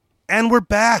And we're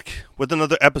back with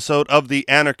another episode of the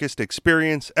Anarchist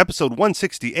Experience, episode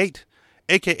 168,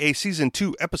 aka season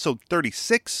 2, episode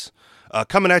 36.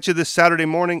 Coming at you this Saturday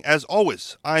morning, as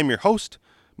always, I'm your host,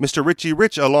 Mr. Richie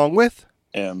Rich, along with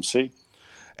MC.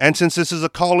 And since this is a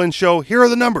call-in show, here are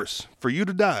the numbers for you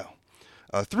to dial.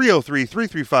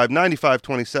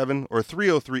 303-335-9527 or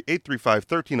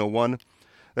 303-835-1301.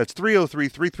 That's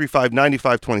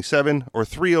 303-335-9527 or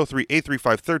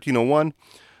 303-835-1301.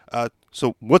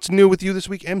 So what's new with you this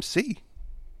week, MC?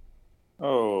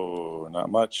 Oh, not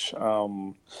much.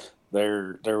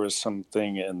 There was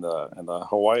something in the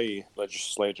Hawaii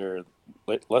legislature.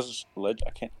 I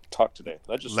can't talk today.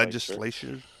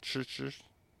 Legislature.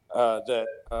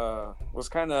 That was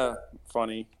kind of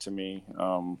funny to me.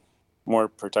 More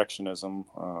protectionism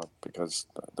because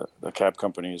the cab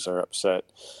companies are upset.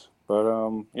 But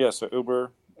so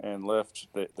Uber and Lyft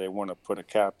they want to put a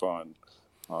cap on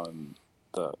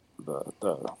the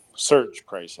surge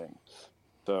pricing,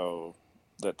 so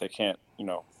that they can't,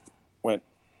 when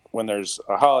there's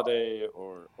a holiday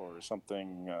or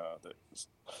something that,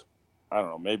 I don't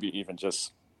know, maybe even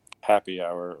just happy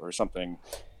hour or something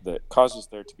that causes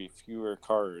there to be fewer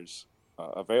cars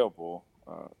available,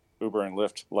 Uber and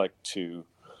Lyft like to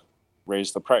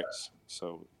raise the price,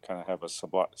 so kind of have a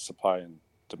supply and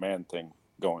demand thing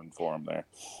going for them there,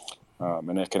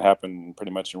 and it can happen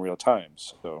pretty much in real time,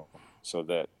 so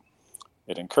that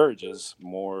it encourages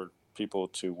more people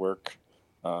to work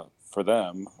for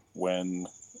them when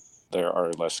there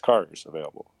are less cars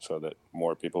available, so that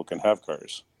more people can have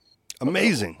cars.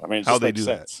 Amazing. I mean, how they do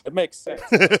sense. that. It makes sense.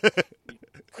 You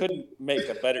couldn't make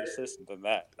a better system than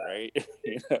that, right?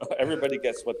 Everybody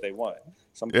gets what they want.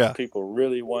 Some people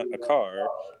really want a car,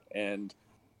 and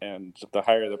the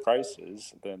higher the price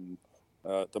is, then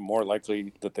the more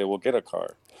likely that they will get a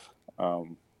car.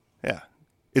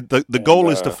 The goal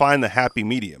is to find the happy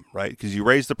medium, right? Because you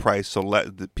raise the price, so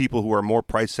the people who are more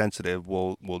price sensitive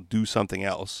will do something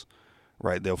else,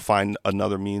 right? They'll find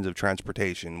another means of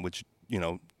transportation, which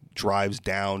drives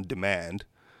down demand,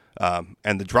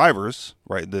 and the drivers,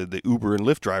 right? The Uber and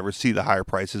Lyft drivers see the higher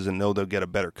prices and know they'll get a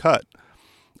better cut,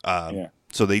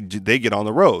 so they get on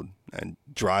the road and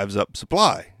drives up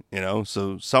supply.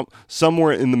 So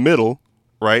somewhere in the middle.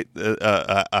 Right,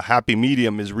 a happy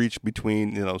medium is reached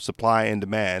between supply and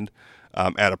demand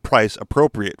at a price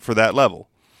appropriate for that level,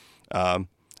 and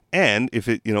if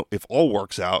it if all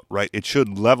works out right, it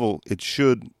should level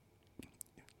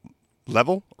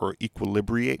or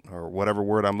equilibrate or whatever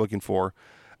word I'm looking for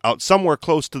out somewhere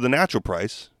close to the natural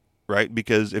price, right?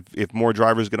 Because if more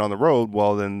drivers get on the road,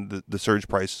 well then the surge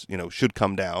price should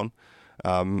come down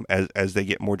as they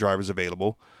get more drivers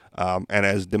available. And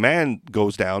as demand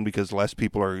goes down because less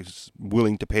people are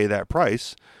willing to pay that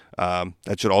price,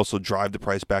 that should also drive the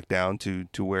price back down to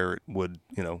where it would,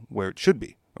 where it should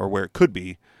be or where it could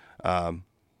be, absent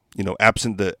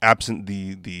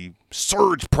the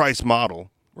surge price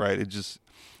model, right? It's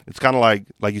kind of like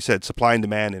you said, supply and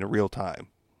demand in real time,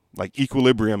 like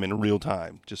equilibrium in real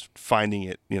time, just finding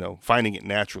it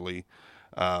naturally,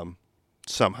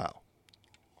 somehow.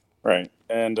 Right.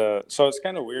 And so it's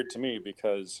kind of weird to me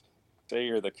because, say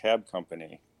you're the cab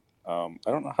company, I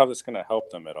don't know how this is going to help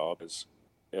them at all. Because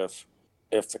if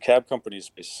the cab company's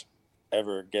price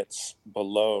ever gets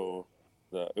below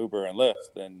the Uber and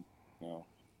Lyft, then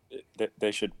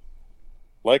they should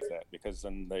like that, because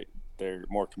then they're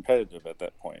more competitive at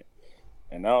that point.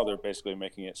 And now they're basically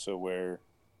making it so where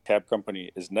cab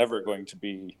company is never going to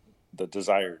be the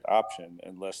desired option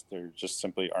unless there just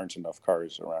simply aren't enough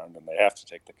cars around and they have to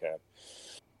take the cab.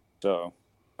 So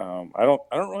I don't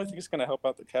really think it's going to help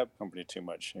out the cab company too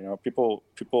much. People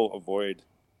avoid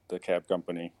the cab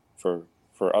company for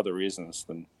other reasons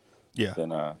than just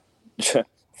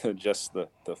the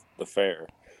fare.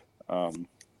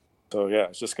 So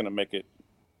it's just going to make it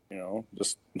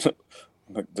just the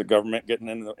government getting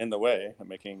in the way and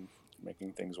making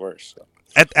things worse. So.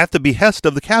 At the behest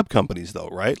of the cab companies, though,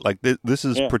 right? Like this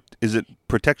is is it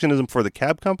protectionism for the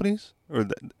cab companies or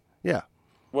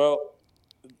Well,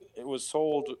 it was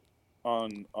sold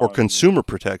on consumer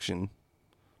protection.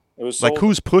 It was sold, like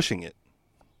who's pushing it?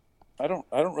 I don't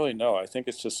really know. I think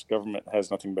it's just government has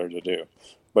nothing better to do.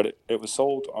 But it was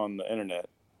sold on the internet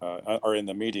or in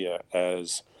the media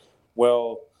as,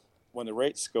 well, when the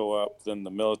rates go up, then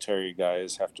the military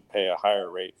guys have to pay a higher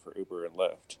rate for Uber and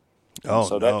Lyft.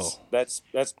 So that's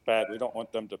bad. We don't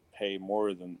want them to pay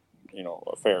more than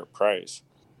a fair price.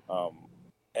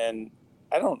 And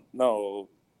I don't know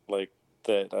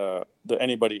that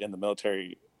anybody in the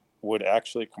military would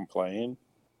actually complain.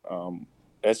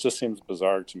 It just seems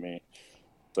bizarre to me.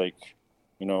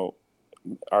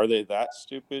 are they that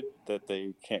stupid that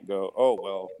they can't go, oh,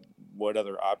 well, what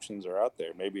other options are out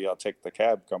there? Maybe I'll take the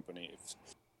cab company if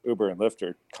Uber and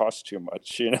Lyft cost too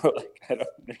much. Like, I don't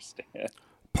understand.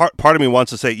 Part of me wants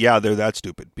to say, yeah, they're that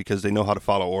stupid because they know how to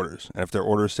follow orders. And if their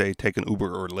orders say take an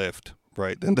Uber or Lyft,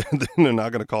 right, then they're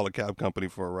not going to call a cab company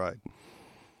for a ride.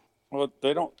 Well,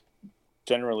 they don't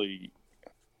generally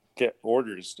get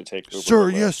orders to take Uber. Sir,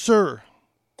 yes, sir.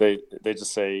 They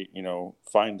just say,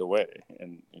 find a way,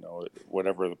 and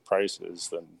whatever the price is,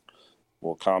 then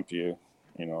we'll comp you,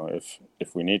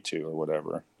 if we need to or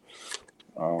whatever.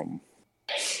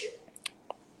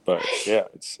 But yeah,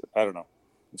 I don't know.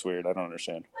 It's weird. I don't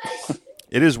understand.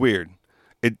 It is weird.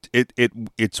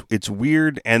 It's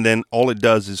weird, and then all it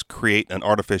does is create an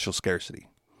artificial scarcity,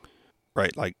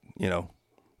 right? Like,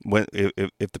 when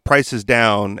if the price is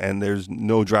down and there's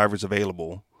no drivers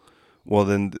available, well,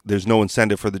 then there's no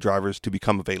incentive for the drivers to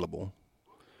become available,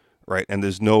 right? And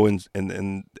there's no and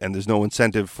there's no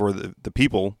incentive for the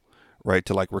people, right,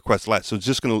 to like request less. So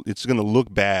it's gonna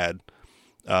look bad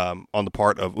on the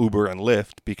part of Uber and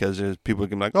Lyft because there's people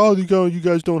can be like, oh, you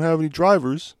guys don't have any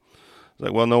drivers. It's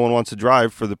like, well, no one wants to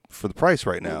drive for the price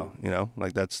right now,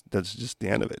 like that's just the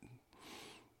end of it.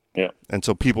 Yeah. And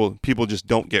so people just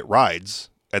don't get rides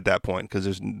at that point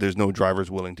because there's no drivers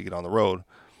willing to get on the road.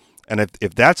 And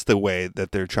if that's the way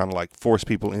that they're trying to like force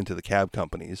people into the cab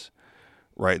companies,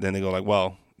 right? Then they go like,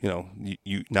 well,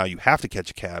 you now you have to catch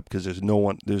a cab because there's no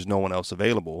one else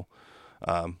available.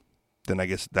 Then I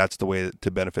guess that's the way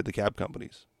to benefit the cab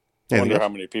companies. I wonder how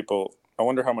many people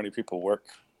work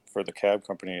for the cab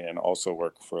company and also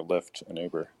work for Lyft and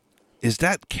Uber.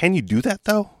 Can you do that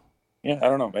though? Yeah, I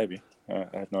don't know. Maybe. I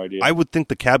have no idea. I would think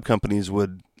the cab companies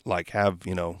would like have,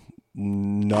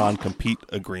 non-compete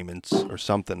agreements or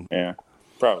something. Yeah,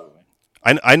 probably.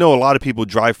 I know a lot of people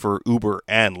drive for Uber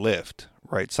and Lyft,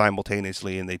 right,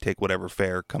 simultaneously, and they take whatever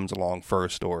fare comes along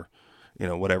first, or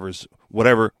whatever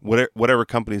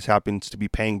companies happens to be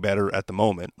paying better at the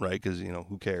moment, right? Because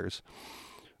who cares?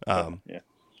 Yeah.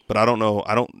 But I don't know.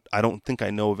 I don't think I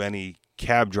know of any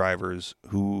cab drivers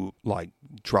who like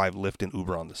drive Lyft and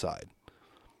Uber on the side.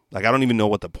 Like, I don't even know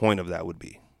what the point of that would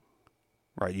be,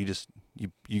 right? You just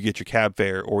you get your cab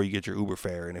fare or you get your Uber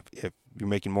fare, and if you're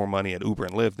making more money at Uber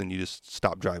and Lyft, then you just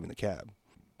stop driving the cab.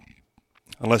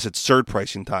 Unless it's surge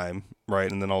pricing time,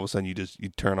 right? And then all of a sudden you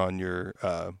turn on your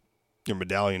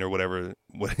medallion or whatever,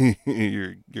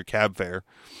 your cab fare,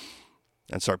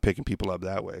 and start picking people up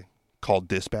that way. Called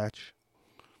dispatch.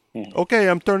 Mm-hmm. Okay,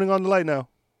 I'm turning on the light now.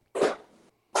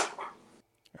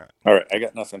 All right, I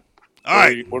got nothing. All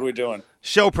right. What are we doing?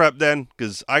 Show prep then,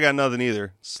 because I got nothing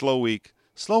either. Slow week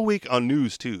on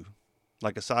news too.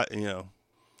 Like aside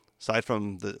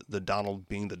from the Donald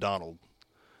being the Donald.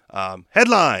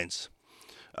 Headlines.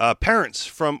 Parents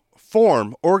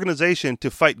form organization to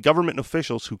fight government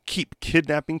officials who keep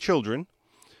kidnapping children.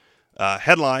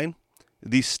 Headline,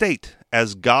 the state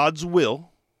as God's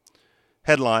will.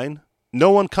 Headline,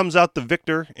 no one comes out the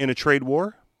victor in a trade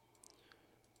war.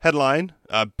 Headline,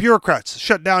 bureaucrats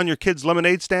shut down your kid's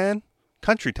lemonade stand.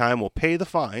 Country Time will pay the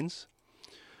fines.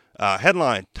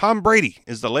 Headline, Tom Brady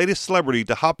is the latest celebrity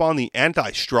to hop on the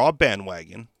anti-straw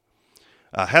bandwagon.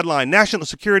 Headline, national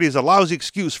security is a lousy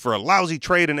excuse for a lousy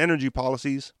trade and energy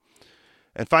policies.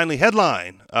 And finally,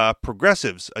 headline,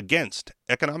 progressives against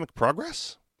economic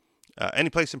progress. Any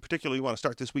place in particular you want to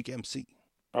start this week, MC?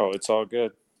 Oh, it's all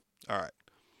good. All right.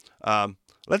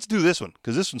 Let's do this one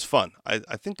because this one's fun.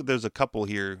 I think that there's a couple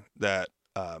here that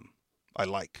I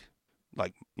like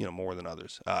more than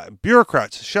others.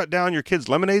 Bureaucrats shut down your kid's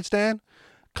lemonade stand.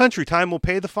 Country Time will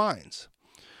pay the fines.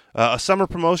 A summer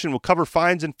promotion will cover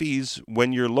fines and fees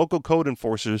when your local code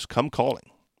enforcers come calling.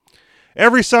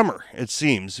 Every summer, it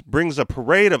seems, brings a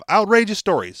parade of outrageous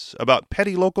stories about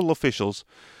petty local officials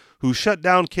who shut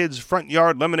down kids' front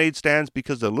yard lemonade stands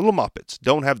because the little muppets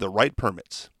don't have the right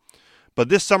permits. But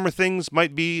this summer things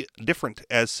might be different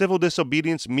as civil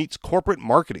disobedience meets corporate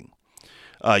marketing.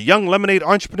 Young lemonade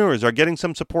entrepreneurs are getting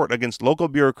some support against local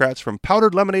bureaucrats from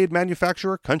powdered lemonade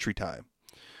manufacturer Country Time.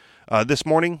 This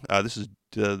morning, this is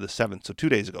the 7th, so 2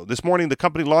 days ago. This morning, the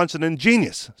company launched an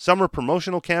ingenious summer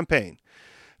promotional campaign.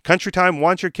 Country Time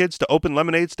wants your kids to open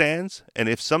lemonade stands, and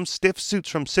if some stiff suits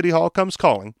from City Hall comes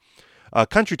calling,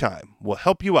 Country Time will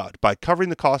help you out by covering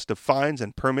the cost of fines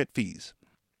and permit fees.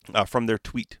 From their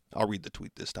tweet. I'll read the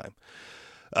tweet this time.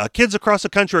 Kids across the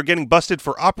country are getting busted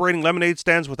for operating lemonade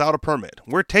stands without a permit.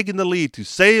 We're taking the lead to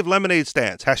save lemonade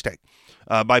stands,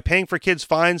 by paying for kids'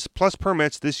 fines plus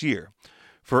permits this year.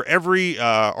 For every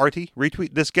RT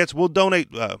retweet this gets, we'll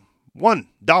donate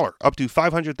 $1 up to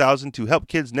 $500,000 to help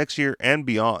kids next year and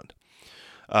beyond.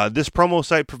 This promo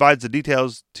site provides the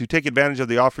details. To take advantage of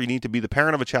the offer, you need to be the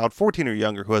parent of a child 14 or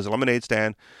younger who has a lemonade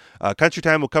stand. Country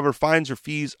Time will cover fines or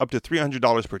fees up to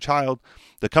 $300 per child.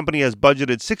 The company has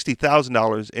budgeted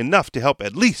 $60,000, enough to help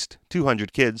at least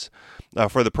 200 kids,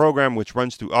 for the program, which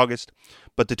runs through August.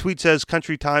 But the tweet says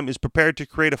Country Time is prepared to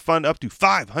create a fund up to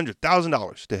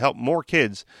 $500,000 to help more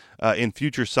kids in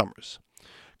future summers.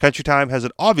 Country Time has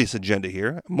an obvious agenda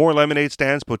here. More lemonade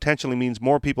stands potentially means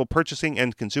more people purchasing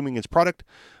and consuming its product,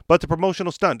 but the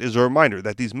promotional stunt is a reminder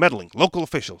that these meddling local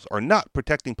officials are not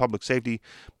protecting public safety,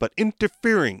 but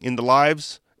interfering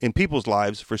in people's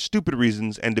lives for stupid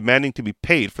reasons and demanding to be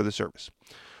paid for the service.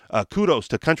 Kudos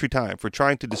to Country Time for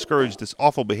trying to discourage this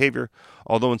awful behavior,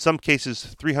 although in some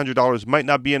cases $300 might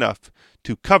not be enough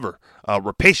to cover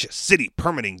rapacious city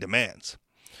permitting demands.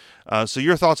 So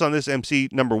your thoughts on this, MC?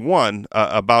 Number one,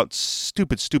 about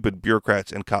stupid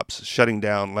bureaucrats and cops shutting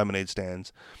down lemonade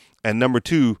stands. And number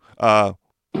two,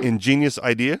 ingenious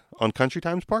idea on Country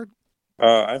Time's part?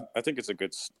 I think it's a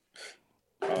good.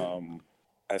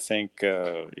 I think,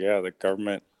 the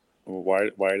government. Why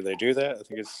do they do that? I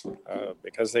think it's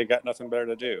because they got nothing better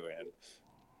to do,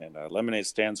 and lemonade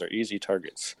stands are easy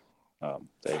targets.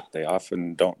 They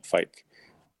often don't fight.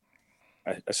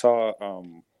 I saw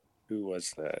who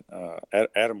was that?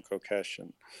 Adam Kokesh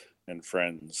and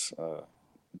friends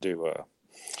do a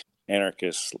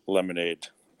anarchist lemonade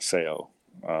sale.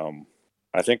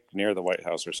 I think near the White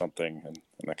House or something, and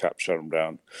the cops shut them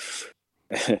down.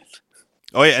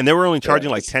 Oh yeah, and they were only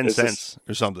charging like 10 cents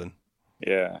or something.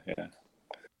 Yeah.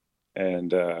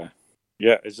 And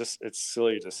it's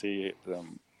silly to see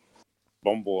them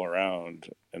bumble around,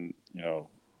 and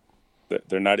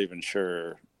they're not even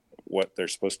sure what they're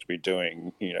supposed to be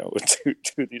doing,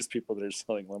 to these people that are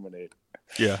selling lemonade.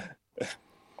 Yeah.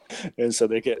 And so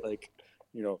they get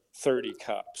 30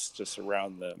 cops just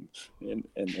around them, and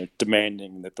they're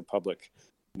demanding that the public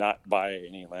not buy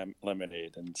any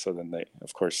lemonade. And so then they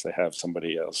have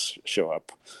somebody else show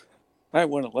up. I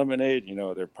want a lemonade.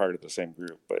 They're part of the same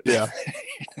group, but yeah,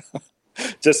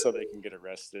 just so they can get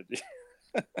arrested.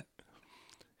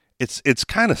 It's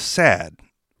kind of sad,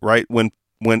 right? When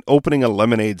opening a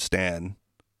lemonade stand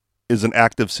is an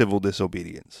act of civil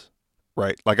disobedience,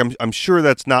 right? Like I'm sure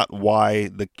that's not why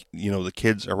the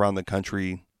kids around the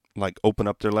country open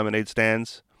up their lemonade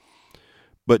stands,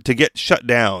 but to get shut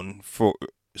down for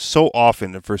so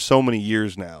often and for so many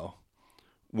years now,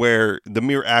 where the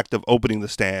mere act of opening the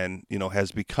stand,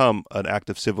 has become an act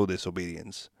of civil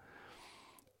disobedience,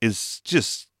 is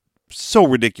just so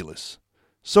ridiculous.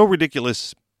 So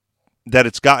ridiculous that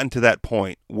it's gotten to that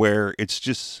point where it's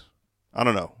just, I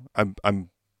don't know, I'm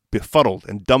befuddled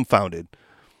and dumbfounded.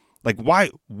 Why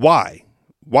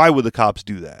would the cops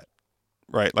do that?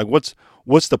 Right? What's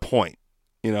the point?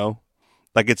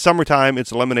 It's summertime,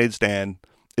 it's a lemonade stand.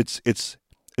 It's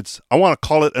I want to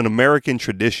call it an American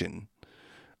tradition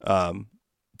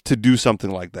to do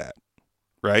something like that,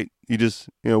 right? You just,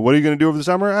 what are you going to do over the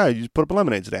summer? You just put up a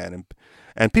lemonade stand,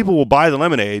 and people will buy the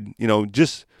lemonade,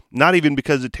 just not even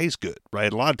because it tastes good,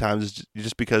 right? A lot of times it's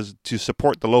just because to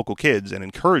support the local kids and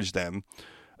encourage them,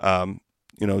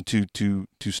 to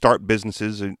start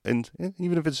businesses, and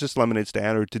even if it's just a lemonade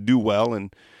stand, or to do well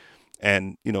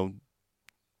and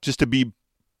just to be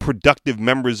productive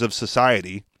members of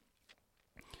society.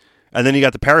 And then you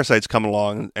got the parasites coming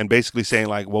along and basically saying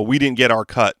well, we didn't get our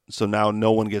cut, so now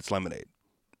no one gets lemonade,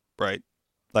 right?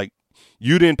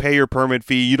 You didn't pay your permit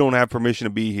fee, you don't have permission to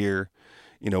be here.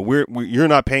 You're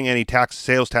not paying any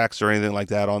sales tax or anything like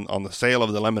that on the sale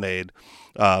of the lemonade.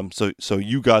 So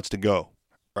you got to go,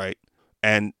 right?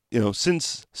 And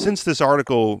since this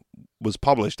article was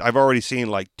published, I've already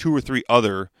seen 2 or 3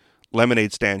 other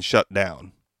lemonade stands shut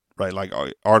down. Right,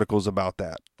 articles about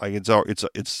that.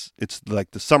 It's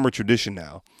like the summer tradition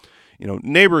now.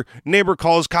 Neighbor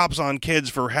calls cops on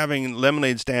kids for having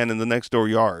lemonade stand in the next door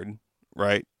yard.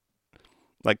 Right,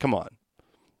 come on.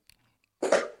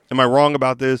 Am I wrong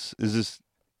about this? Is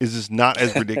this not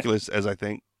as ridiculous as I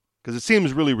think? Because it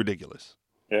seems really ridiculous.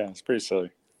 Yeah, it's pretty silly.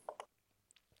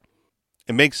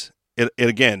 It makes it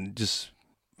again just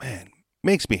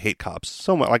makes me hate cops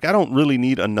so much. I don't really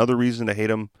need another reason to hate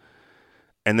them.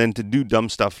 And then to do dumb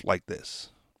stuff like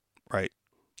this, right?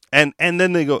 And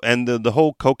then they go, and the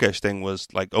whole Kokesh thing was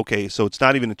okay, so it's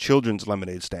not even a children's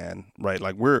lemonade stand, right?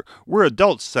 We're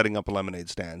adults setting up a lemonade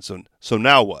stand, so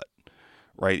now what,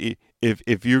 right?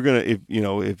 If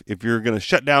you're gonna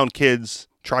shut down kids,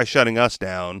 try shutting us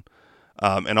down,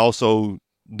 and also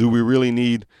do we really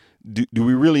need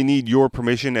your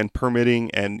permission and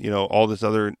permitting and all this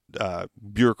other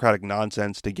bureaucratic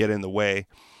nonsense to get in the way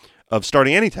of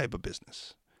starting any type of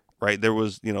business, right? There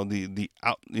was,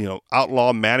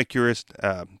 outlaw manicurist.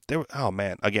 Oh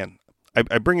man, again,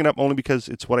 I bring it up only because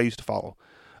it's what I used to follow.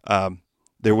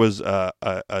 There was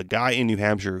a guy in New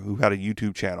Hampshire who had a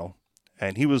YouTube channel,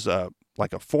 and he was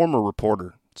like a former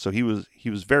reporter, so he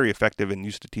was very effective and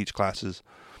used to teach classes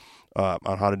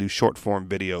on how to do short form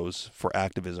videos for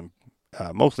activism,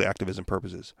 mostly activism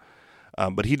purposes.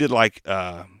 But he did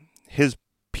his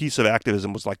piece of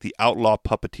activism was like the outlaw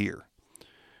puppeteer,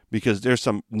 because there's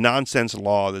some nonsense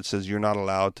law that says you're not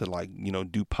allowed to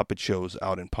do puppet shows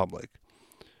out in public.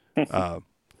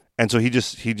 And so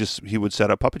he would set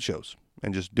up puppet shows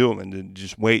and just do them, and then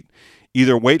just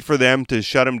either wait for them to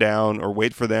shut him down or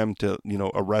wait for them to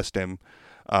arrest him,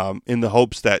 in the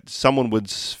hopes that someone would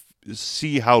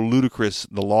see how ludicrous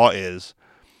the law is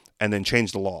and then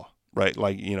change the law, right?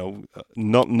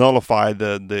 Nullify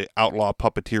the outlaw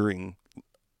puppeteering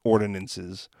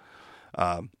ordinances.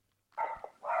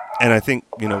 And I think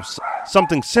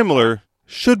something similar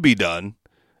should be done.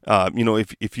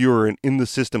 If you're an in the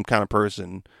system kind of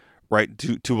person, right,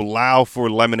 to allow for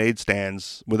lemonade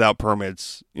stands without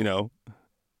permits,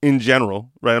 in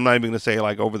general, right? I'm not even going to say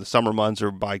like over the summer months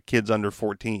or by kids under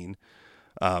 14,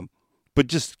 but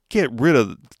just get rid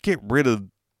of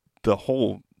the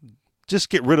whole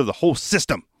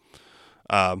system.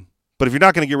 But if you're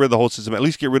not going to get rid of the whole system, at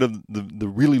least get rid of the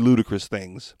really ludicrous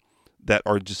things that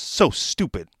are just so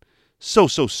stupid, so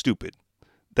stupid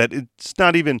that it's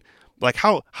not even like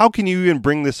how can you even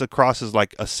bring this across as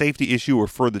like a safety issue or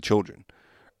for the children,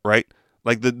 right?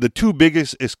 Like the two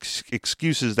biggest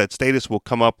excuses that statists will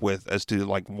come up with as to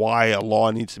like why a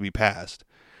law needs to be passed,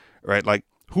 right? Like,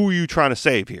 who are you trying to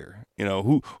save here?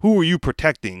 Who are you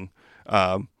protecting?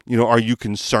 Are you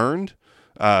concerned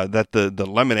that the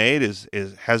lemonade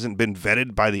hasn't been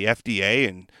vetted by the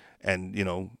FDA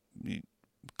and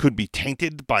could be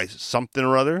tainted by something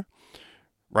or other,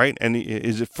 right? And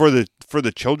is it for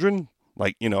the children?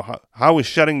 Like, how is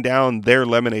shutting down their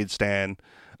lemonade stand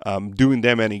doing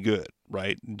them any good,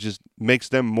 right? It just makes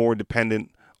them more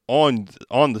dependent on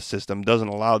the system, doesn't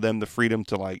allow them the freedom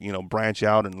to branch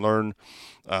out and learn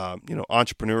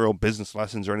entrepreneurial business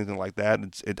lessons or anything like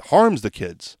that. It harms the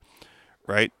kids,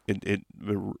 right? It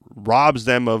robs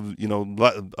them of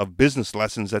of business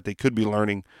lessons that they could be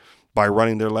learning by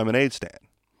running their lemonade stand.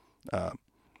 And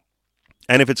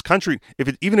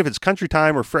even if it's country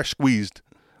time or fresh squeezed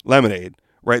lemonade,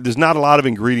 right? There's not a lot of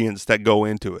ingredients that go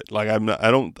into it. Like I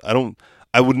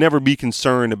would never be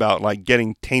concerned about like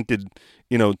getting tainted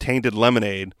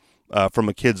lemonade from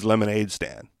a kid's lemonade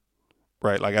stand,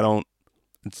 right? Like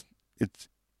it's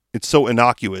so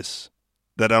innocuous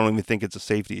that I don't even think it's a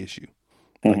safety issue.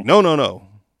 Like, no.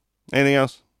 Anything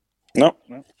else? No.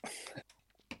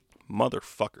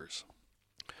 Motherfuckers.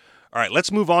 All right,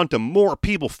 let's move on to more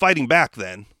people fighting back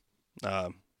then.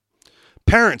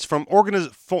 Parents form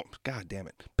organization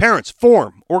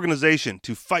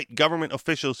to fight government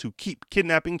officials who keep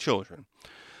kidnapping children.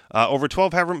 Over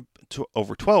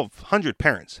 1,200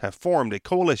 parents have formed a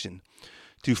coalition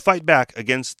to fight back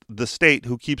against the state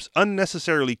who keeps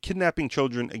unnecessarily kidnapping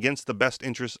children against the best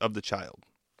interests of the child.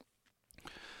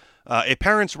 A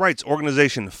parents' rights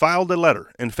organization filed a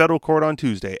letter in federal court on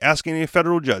Tuesday asking a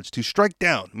federal judge to strike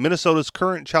down Minnesota's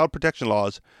current child protection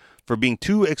laws for being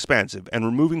too expansive and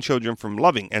removing children from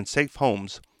loving and safe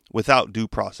homes without due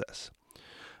process.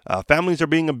 Families are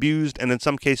being abused and in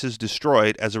some cases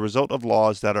destroyed as a result of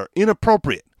laws that are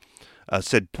inappropriate,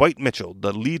 said Dwight Mitchell,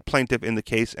 the lead plaintiff in the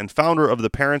case and founder of the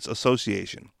Parents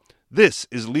Association. This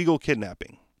is legal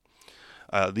kidnapping.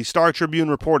 The Star Tribune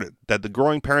reported that the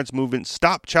growing parents movement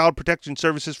Stop Child Protection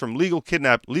Services from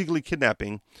legally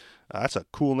kidnapping. That's a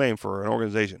cool name for an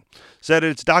organization. Said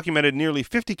it's documented nearly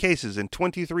 50 cases in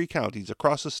 23 counties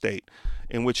across the state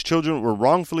in which children were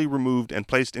wrongfully removed and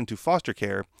placed into foster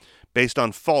care based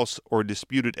on false or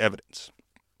disputed evidence.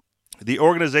 The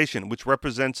organization, which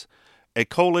represents a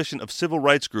coalition of civil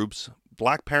rights groups,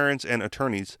 black parents, and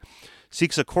attorneys,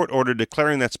 seeks a court order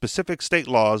declaring that specific state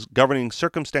laws governing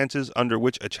circumstances under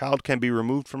which a child can be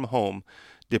removed from home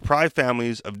deprive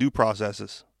families of due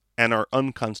processes and are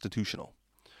unconstitutional.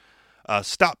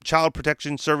 Stop Child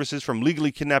Protection Services from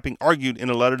legally kidnapping argued in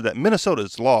a letter that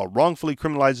Minnesota's law wrongfully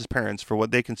criminalizes parents for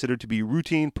what they consider to be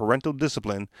routine parental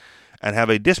discipline and have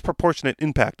a disproportionate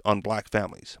impact on black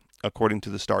families, according to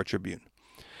the Star Tribune.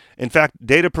 In fact,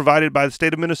 data provided by the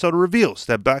state of Minnesota reveals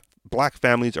that black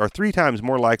families are 3 times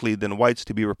more likely than whites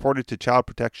to be reported to child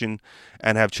protection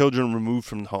and have children removed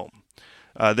from the home.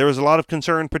 There is a lot of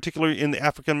concern, particularly in the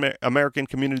African American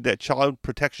community, that child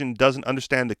protection doesn't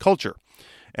understand the culture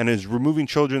and is removing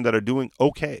children that are doing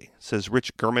okay, says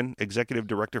Rich Gurman, Executive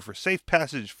Director for Safe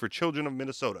Passage for Children of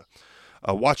Minnesota,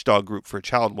 a watchdog group for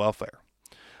child welfare.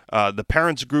 The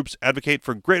parents' groups advocate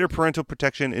for greater parental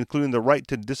protection, including the right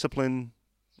to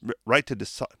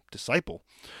disciple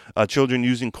children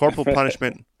using corporal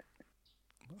punishment.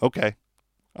 Okay.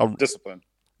 Discipline.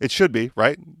 It should be,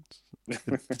 right?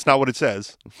 It's not what it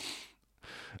says.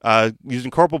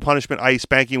 Using corporal punishment, i.e.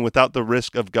 spanking, without the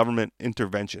risk of government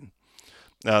intervention.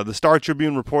 The Star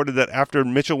Tribune reported that after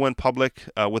Mitchell went public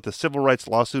with a civil rights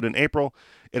lawsuit in April,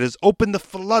 it has opened the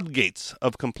floodgates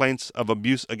of complaints of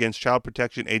abuse against child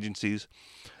protection agencies.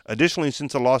 Additionally,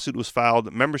 since the lawsuit was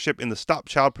filed, membership in the Stop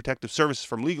Child Protective Services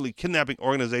from Legally Kidnapping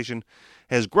organization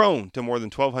has grown to more than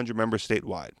 1,200 members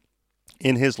statewide.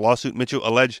 In his lawsuit, Mitchell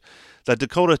alleged that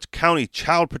Dakota County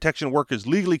child protection workers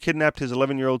legally kidnapped his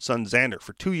 11-year-old son Xander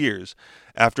for 2 years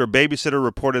after a babysitter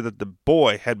reported that the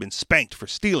boy had been spanked for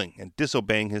stealing and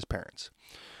disobeying his parents.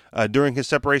 During his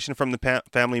separation from the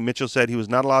family, Mitchell said he was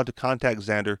not allowed to contact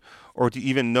Xander or to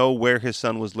even know where his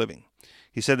son was living.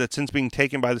 He said that since being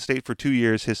taken by the state for 2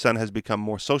 years, his son has become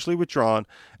more socially withdrawn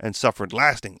and suffered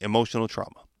lasting emotional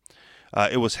trauma.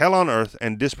 It was hell on earth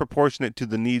and disproportionate to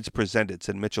the needs presented,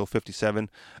 said Mitchell, 57,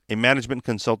 a management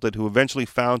consultant who eventually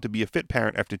found to be a fit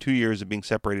parent after 2 years of being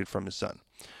separated from his son.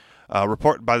 A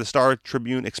report by the Star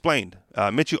Tribune explained.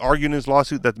 Mitchell argued in his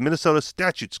lawsuit that Minnesota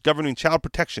statutes governing child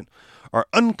protection are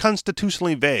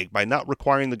unconstitutionally vague by not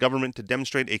requiring the government to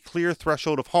demonstrate a clear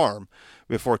threshold of harm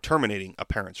before terminating a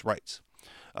parent's rights.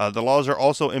 The laws are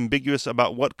also ambiguous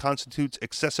about what constitutes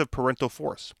excessive parental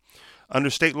force. Under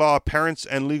state law, parents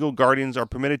and legal guardians are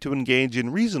permitted to engage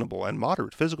in reasonable and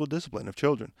moderate physical discipline of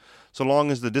children, so long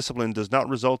as the discipline does not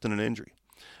result in an injury.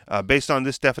 Based on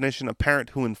this definition, a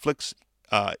parent who inflicts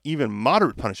even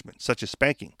moderate punishment, such as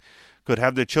spanking, could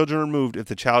have their children removed if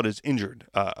the child is injured,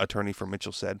 attorney for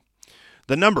Mitchell said.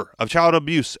 The number of child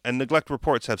abuse and neglect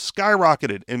reports have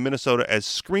skyrocketed in Minnesota as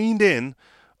screened in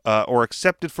or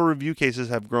accepted for review cases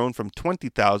have grown from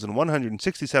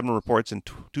 20,167 reports in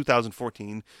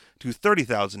 2014 to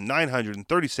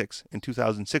 30,936 in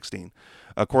 2016,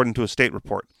 according to a state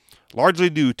report, largely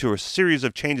due to a series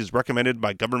of changes recommended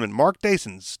by Governor Mark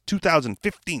Dason's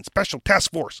 2015 Special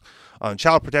Task Force on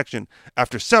Child Protection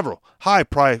after several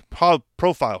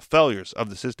high-profile failures of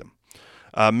the system.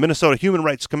 Minnesota Human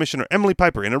Rights Commissioner Emily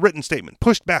Piper, in a written statement,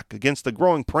 pushed back against the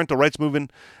growing parental rights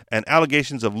movement and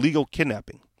allegations of legal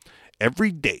kidnapping.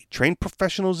 Every day, trained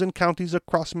professionals in counties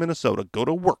across Minnesota go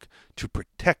to work to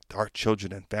protect our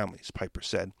children and families, Piper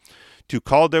said. To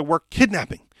call their work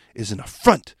kidnapping is an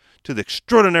affront to the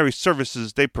extraordinary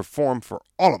services they perform for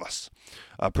all of us,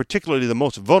 particularly the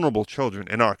most vulnerable children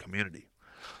in our community.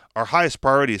 Our highest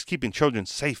priority is keeping children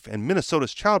safe, and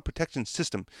Minnesota's child protection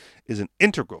system is an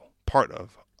integral part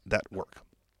of that work.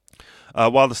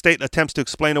 While the state attempts to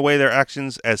explain away their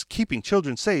actions as keeping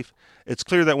children safe, it's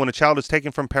clear that when a child is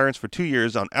taken from parents for 2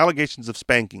 years on allegations of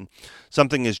spanking,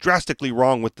 something is drastically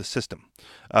wrong with the system.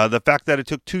 The fact that it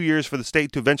took 2 years for the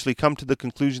state to eventually come to the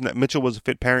conclusion that Mitchell was a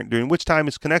fit parent, during which time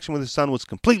his connection with his son was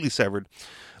completely severed,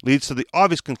 leads to the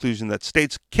obvious conclusion that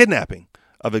state's kidnapping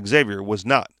of Xavier was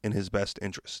not in his best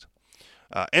interest.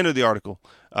 End of the article.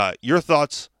 Your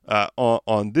thoughts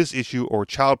on this issue or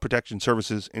child protection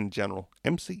services in general,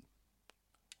 MC?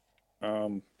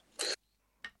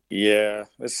 Yeah,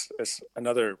 it's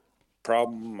another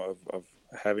problem of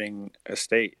having a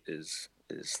state is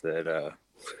that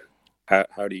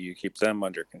how do you keep them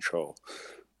under control?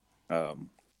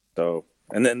 So,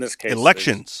 and in this case,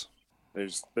 elections.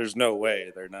 There's no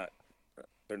way they're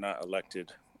not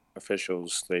elected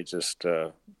officials. They just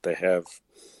they have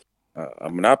a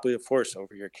monopoly of force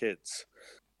over your kids,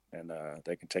 and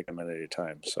they can take them at any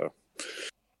time. So,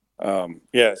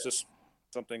 yeah, it's just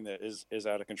something that is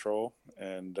out of control,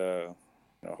 and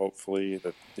hopefully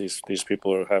that these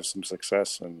people will have some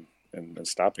success in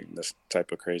stopping this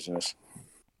type of craziness.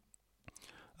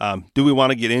 Do we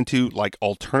want to get into like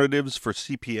alternatives for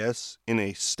CPS in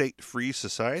a state-free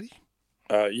society?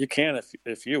 You can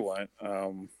if you want.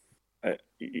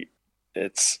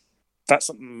 It's not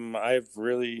something I've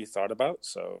really thought about,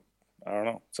 so I don't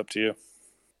know. It's up to you.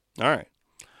 All right.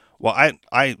 Well,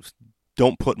 I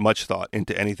don't put much thought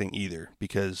into anything either,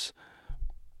 because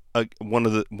one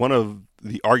of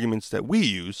the arguments that we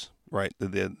use, right,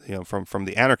 from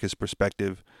the anarchist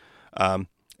perspective,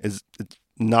 is it's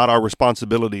not our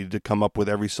responsibility to come up with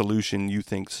every solution you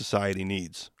think society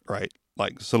needs, right?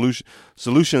 Like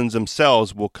solutions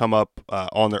themselves will come up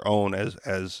on their own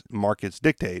as markets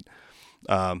dictate,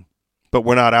 but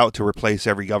we're not out to replace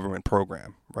every government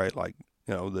program, right? Like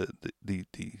the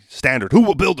standard "who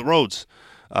will build the roads"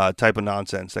 type of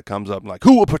nonsense that comes up, like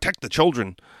 "who will protect the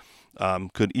children,"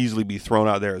 could easily be thrown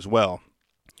out there as well.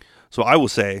 So I will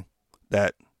say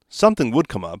that something would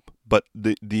come up. But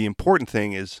the important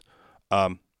thing is,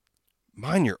 um,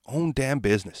 mind your own damn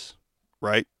business,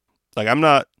 right? Like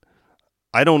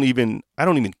I don't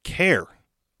even care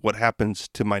what happens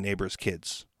to my neighbor's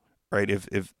kids, right?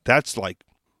 If that's like,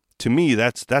 to me,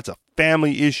 that's a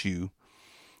family issue.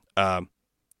 Um,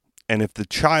 and if the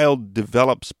child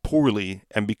develops poorly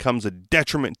and becomes a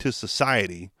detriment to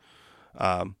society,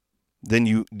 um, then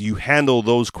you handle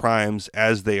those crimes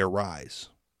as they arise.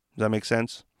 Does that make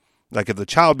sense? Like if the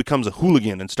child becomes a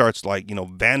hooligan and starts like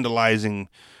vandalizing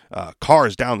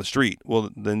cars down the street, well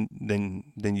then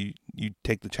you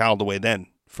take the child away then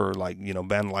for like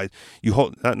vandalize. You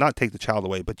hold not take the child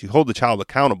away, but you hold the child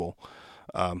accountable,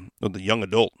 or the young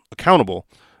adult accountable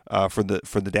for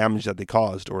the damage that they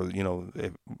caused, or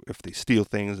if they steal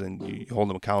things, then you hold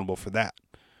them accountable for that,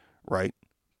 right?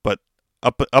 But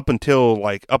up until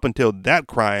that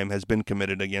crime has been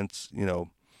committed against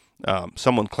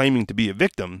someone claiming to be a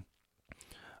victim,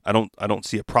 I don't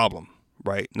see a problem,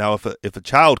 right? Now, if a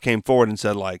child came forward and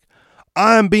said like,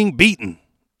 I'm being beaten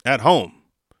at home,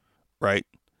 right?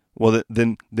 Well,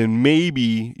 then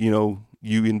maybe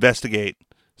you investigate.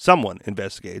 Someone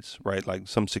investigates, right? Like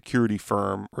some security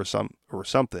firm or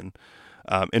something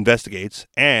investigates,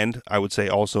 and I would say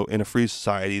also in a free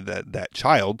society that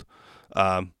child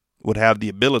would have the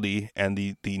ability and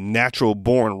the natural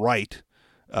born right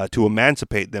to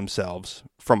emancipate themselves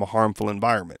from a harmful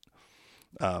environment.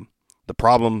 Um, the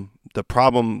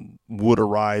problem would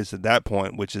arise at that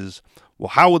point, which is, well,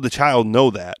 how would the child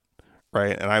know that,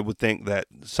 right? And I would think that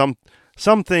some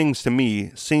things to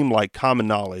me seem like common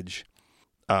knowledge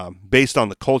based on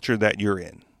the culture that you're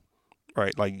in,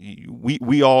 right? Like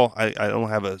we all, I don't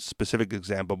have a specific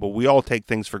example, but we all take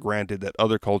things for granted that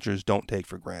other cultures don't take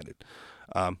for granted.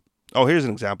 Um, here's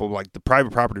an example, like the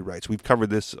private property rights. We've covered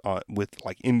this with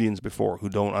like Indians before, who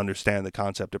don't understand the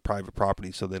concept of private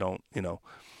property, so they don't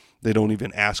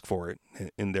even ask for it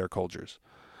in their cultures.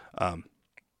 Um,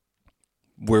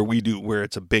 where we do, where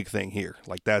it's a big thing here.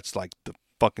 Like that's like the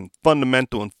fucking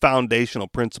fundamental and foundational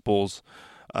principles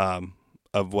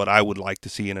of what I would like to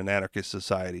see in an anarchist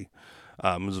society.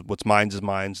 What's mine is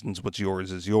mine, and what's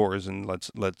yours is yours, and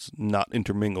let's not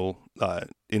intermingle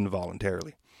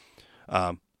involuntarily.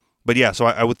 But yeah, so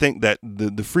I would think that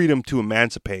the freedom to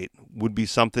emancipate would be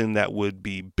something that would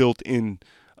be built in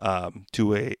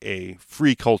to a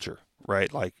free culture,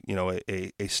 right? Like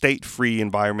a state free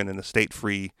environment and a state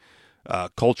free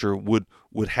culture would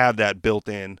have that built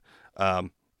in,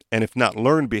 and if not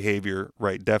learned behavior,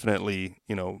 right? Definitely,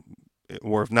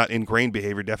 or if not ingrained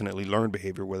behavior, definitely learned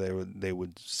behavior, where they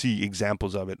would see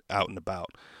examples of it out and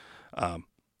about.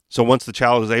 So once the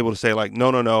child is able to say like,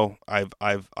 no,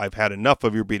 I've had enough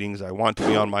of your beatings. I want to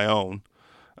be on my own,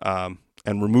 and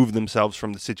remove themselves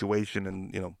from the situation,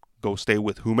 and go stay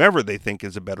with whomever they think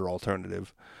is a better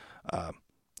alternative.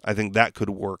 I think that could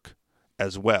work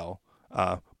as well.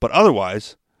 But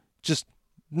otherwise, just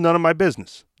none of my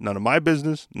business. None of my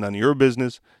business, none of your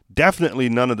business, definitely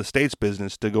none of the state's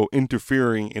business to go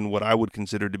interfering in what I would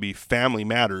consider to be family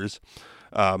matters,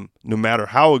 no matter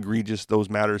how egregious those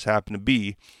matters happen to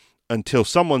be, until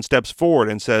someone steps forward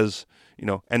and says,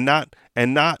 and not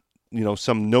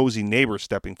some nosy neighbor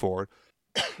stepping forward,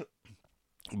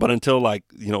 but until like,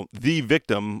 the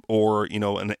victim or,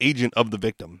 an agent of the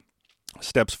victim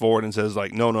steps forward and says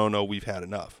like, no, we've had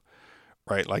enough,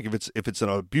 right? Like if it's an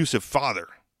abusive father,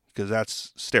 because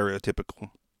that's stereotypical,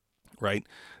 right?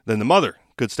 Then the mother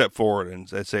could step forward and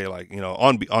say like,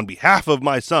 on behalf of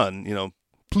my son,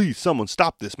 please someone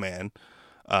stop this man,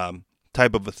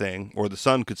 type of a thing. Or the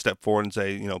son could step forward and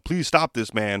say, please stop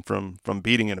this man from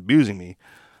beating and abusing me.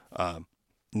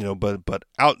 But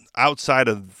outside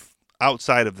of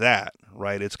that,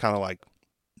 right? It's kind of like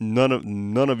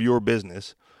none of your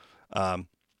business.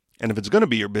 And if it's going to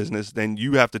be your business, then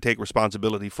you have to take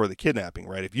responsibility for the kidnapping,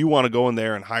 right? If you want to go in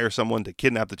there and hire someone to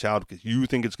kidnap the child because you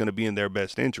think it's going to be in their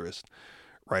best interest,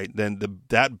 right? Then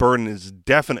that burden is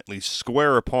definitely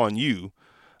square upon you.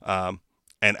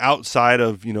 And outside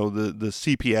of, the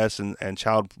CPS and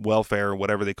child welfare, or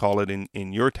whatever they call it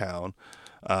in your town,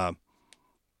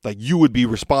 like you would be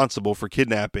responsible for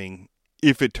kidnapping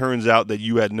if it turns out that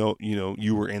you had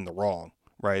you were in the wrong,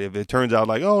 right? If it turns out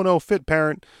like, oh no, fit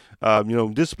parent,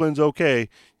 discipline's okay,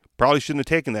 probably shouldn't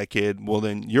have taken that kid. Well,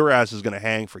 then your ass is going to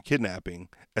hang for kidnapping,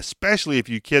 especially if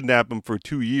you kidnap him for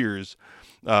 2 years,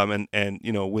 and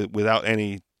without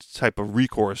any type of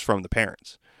recourse from the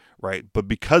parents, right? But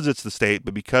because it's the state,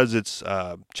 but because it's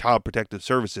Child Protective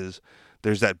Services,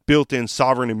 there's that built-in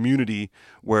sovereign immunity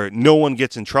where no one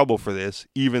gets in trouble for this,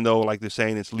 even though, like they're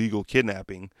saying, it's legal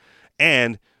kidnapping.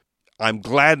 And I'm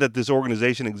glad that this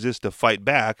organization exists to fight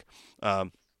back.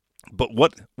 But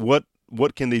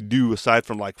what can they do aside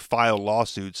from like file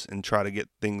lawsuits and try to get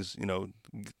things,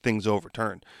 things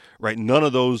overturned, right? None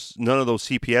of those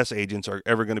CPS agents are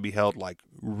ever going to be held like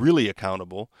really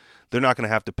accountable. They're not going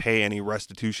to have to pay any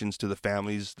restitutions to the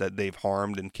families that they've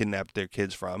harmed and kidnapped their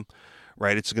kids from,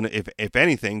 right? It's going to, if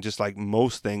anything, just like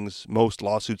most things, most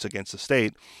lawsuits against the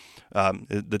state,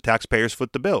 the taxpayers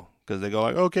foot the bill because they go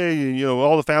like, okay,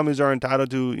 all the families are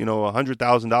entitled to,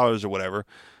 $100,000 or whatever.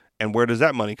 And where does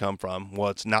that money come from?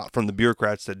 Well, it's not from the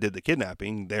bureaucrats that did the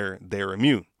kidnapping. They're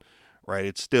immune, right?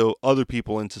 It's still other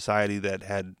people in society that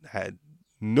had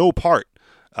no part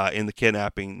in the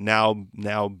kidnapping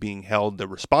now being held the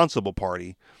responsible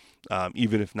party,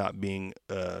 even if not being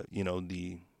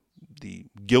the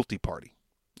guilty party.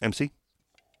 MC.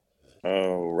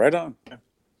 Oh, right on.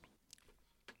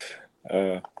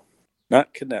 Uh,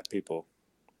 Not kidnap people.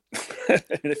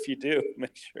 And if you do,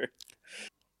 make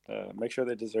sure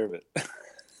they deserve it.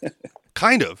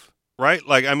 Kind of, right?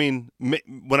 Like, I mean,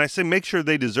 when I say make sure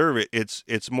they deserve it,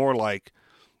 it's more like,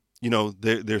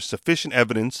 there's sufficient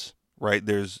evidence, right?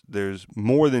 There's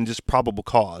more than just probable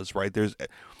cause, right?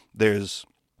 There's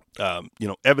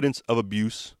evidence of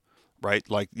abuse, right?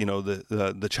 Like,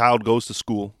 the child goes to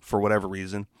school for whatever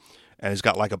reason and he's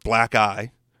got like a black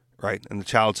eye, right? And the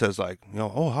child says like,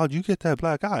 oh, how'd you get that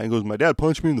black eye? And he goes, my dad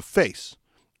punched me in the face,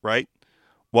 right?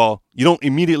 Well, you don't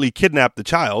immediately kidnap the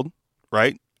child,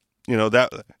 right?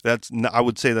 That's not, I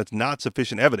would say that's not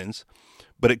sufficient evidence,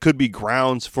 but it could be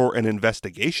grounds for an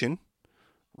investigation,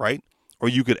 right? Or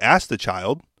you could ask the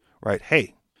child, right?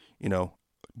 Hey,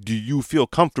 do you feel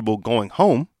comfortable going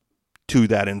home to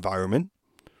that environment,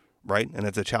 right? And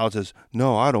if the child says,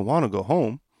 no, I don't want to go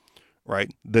home,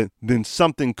 right? Then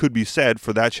something could be said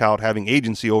for that child having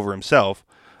agency over himself,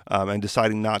 and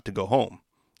deciding not to go home.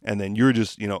 And then you're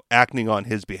just, acting on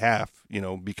his behalf,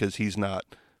 because he's not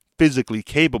physically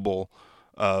capable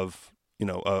of,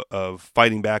 of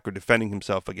fighting back or defending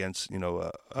himself against,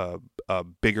 a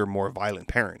bigger, more violent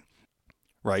parent,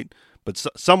 right? But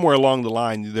somewhere along the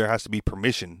line, there has to be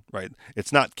permission, right?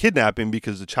 It's not kidnapping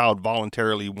because the child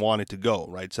voluntarily wanted to go,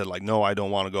 right? Said like, no, I don't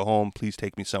want to go home. Please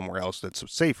take me somewhere else that's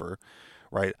safer,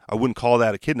 right? I wouldn't call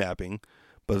that a kidnapping.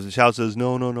 But if the child says,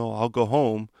 no, no, no, I'll go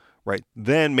home, right?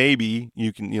 Then maybe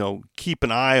you can, keep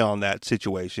an eye on that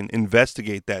situation,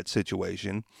 investigate that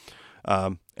situation,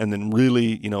 and then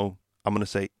really, I'm going to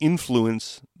say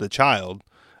influence the child,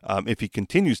 if he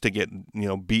continues to get,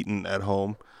 beaten at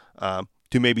home,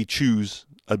 to maybe choose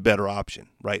a better option,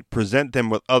 right? Present them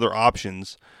with other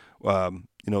options,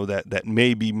 that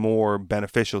may be more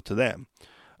beneficial to them.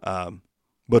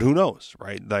 But who knows,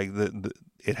 right? Like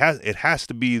it has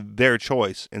to be their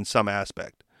choice in some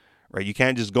aspect, right? You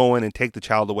can't just go in and take the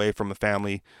child away from a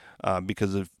family,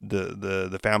 because of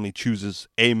the family chooses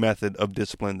a method of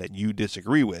discipline that you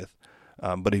disagree with.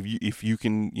 But if you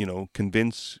can,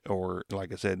 convince, or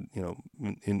like I said,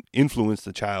 influence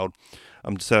the child,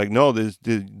 to say like, no,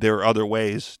 there are other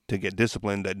ways to get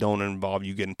disciplined that don't involve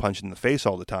you getting punched in the face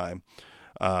all the time.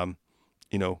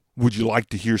 Would you like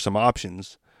to hear some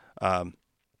options? I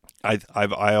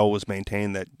always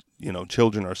maintain that,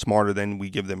 children are smarter than we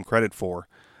give them credit for,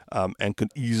 and could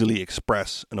easily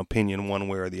express an opinion one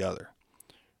way or the other,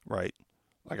 right?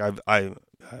 Like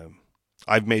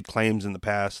I've made claims in the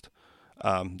past,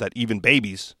 that even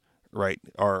babies, right,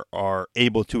 are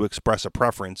able to express a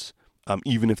preference,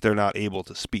 even if they're not able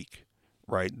to speak,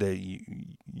 right?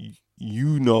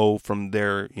 From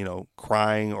their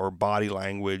crying or body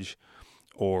language,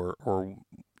 or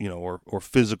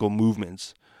physical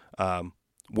movements,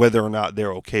 whether or not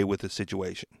they're okay with the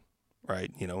situation,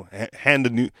 right? Hand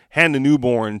a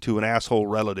newborn to an asshole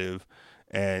relative,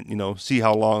 and see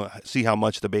how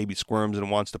much the baby squirms and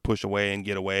wants to push away and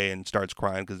get away and starts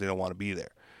crying because they don't want to be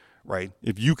there, right?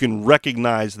 If you can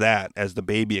recognize that as the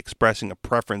baby expressing a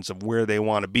preference of where they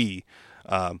want to be,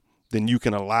 then you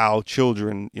can allow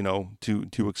children,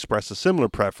 to express a similar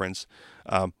preference,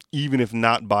 even if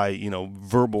not by,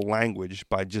 verbal language,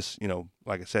 by just,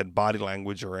 like I said, body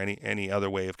language or any other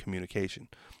way of communication.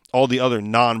 All the other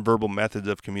nonverbal methods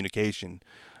of communication,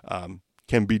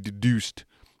 can be deduced,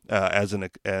 as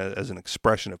an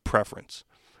expression of preference.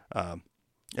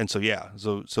 And so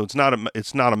it's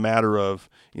not a matter of,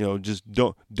 just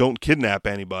don't kidnap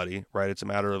anybody, right? It's a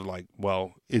matter of like,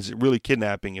 well, is it really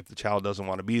kidnapping if the child doesn't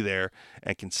want to be there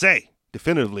and can say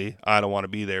definitively, I don't want to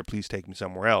be there, please take me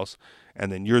somewhere else,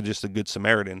 and then you're just a good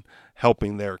Samaritan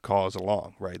helping their cause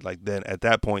along, right? Like then at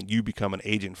that point you become an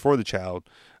agent for the child,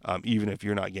 even if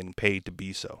you're not getting paid to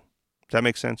be so. Does that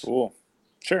make sense? Cool.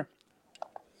 Sure.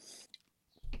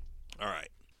 All right.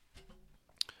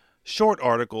 Short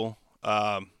article.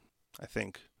 I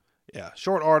think Yeah,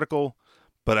 short article,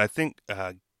 but I think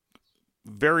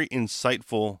very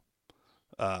insightful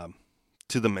um,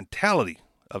 to the mentality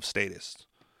of statists.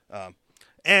 Um,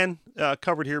 and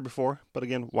covered here before, but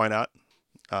again, why not?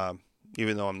 Um,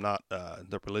 Even though I'm not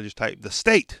the religious type, the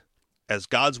state as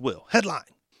God's will.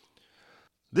 Headline.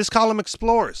 This column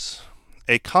explores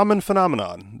a common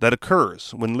phenomenon that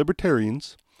occurs when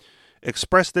libertarians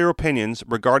express their opinions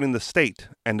regarding the state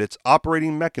and its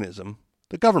operating mechanism,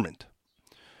 the government.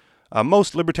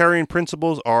 Most libertarian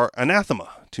principles are anathema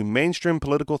to mainstream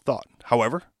political thought.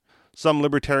 However, some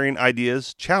libertarian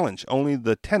ideas challenge only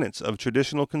the tenets of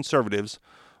traditional conservatives,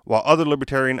 while other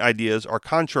libertarian ideas are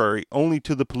contrary only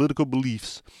to the political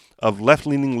beliefs of left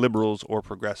leaning liberals or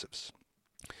progressives.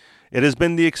 It has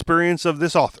been the experience of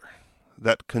this author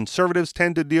that conservatives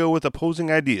tend to deal with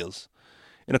opposing ideas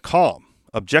in a calm,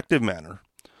 objective manner,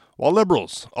 while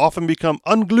liberals often become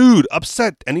unglued,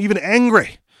 upset, and even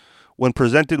angry when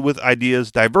presented with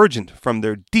ideas divergent from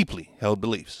their deeply held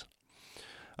beliefs.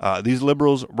 These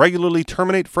liberals regularly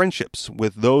terminate friendships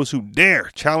with those who dare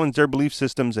challenge their belief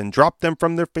systems and drop them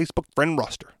from their Facebook friend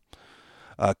roster.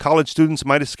 College students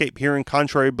might escape hearing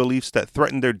contrary beliefs that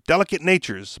threaten their delicate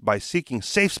natures by seeking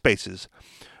safe spaces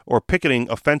or picketing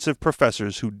offensive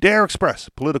professors who dare express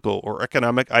political or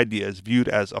economic ideas viewed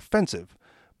as offensive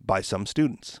by some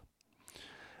students.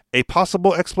 A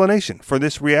possible explanation for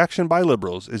this reaction by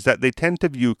liberals is that they tend to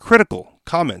view critical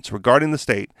comments regarding the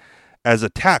state as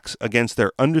attacks against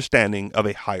their understanding of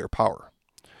a higher power.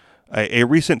 A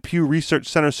recent Pew Research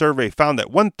Center survey found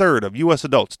that 1/3 of U.S.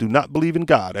 adults do not believe in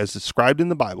God as described in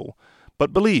the Bible,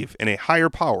 but believe in a higher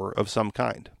power of some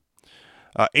kind.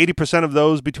 80% of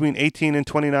those between 18 and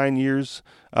 29 years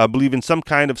believe in some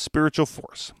kind of spiritual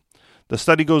force. The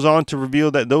study goes on to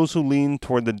reveal that those who lean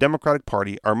toward the Democratic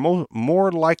Party are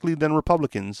more likely than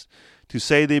Republicans to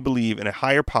say they believe in a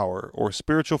higher power or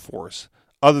spiritual force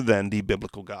other than the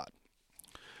biblical God.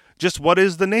 Just what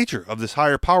is the nature of this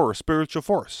higher power or spiritual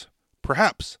force?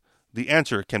 Perhaps the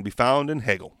answer can be found in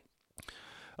Hegel.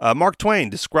 Mark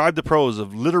Twain described the prose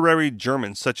of literary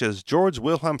Germans such as George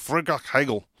Wilhelm Friedrich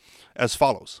Hegel as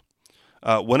follows.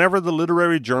 Whenever the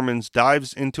literary German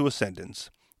dives into a sentence,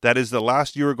 that is the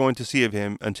last you are going to see of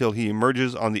him until he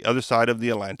emerges on the other side of the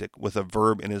Atlantic with a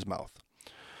verb in his mouth.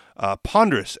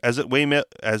 Ponderous as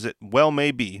it well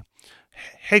may be,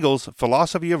 Hegel's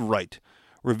philosophy of right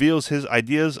reveals his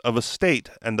ideas of a state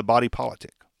and the body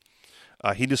politic.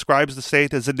 He describes the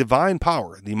state as a divine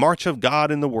power, the march of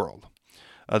God in the world.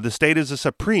 The state is a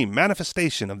supreme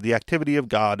manifestation of the activity of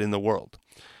God in the world,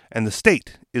 and the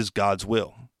state is God's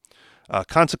will.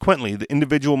 Consequently, the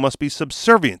individual must be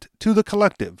subservient to the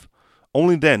collective.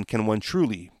 Only then can one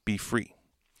truly be free.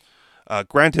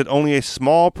 Granted, only a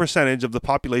small percentage of the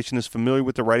population is familiar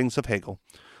with the writings of Hegel.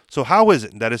 So how is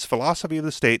it that his philosophy of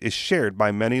the state is shared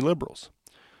by many liberals?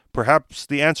 Perhaps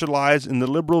the answer lies in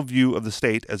the liberal view of the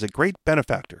state as a great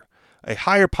benefactor, a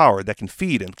higher power that can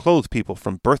feed and clothe people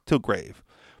from birth till grave,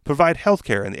 provide health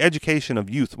care and the education of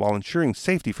youth while ensuring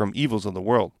safety from evils of the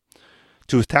world.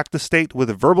 To attack the state with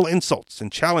verbal insults and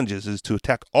challenges is to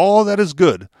attack all that is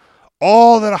good,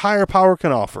 all that a higher power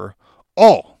can offer,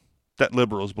 all that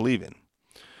liberals believe in.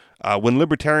 When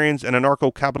libertarians and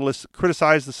anarcho-capitalists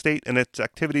criticize the state and its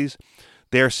activities,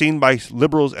 they are seen by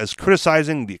liberals as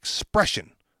criticizing the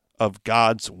expression of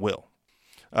God's will.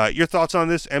 Your thoughts on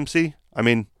this, MC? I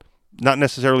mean, not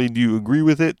necessarily do you agree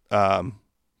with it,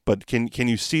 but can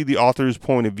you see the author's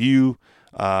point of view?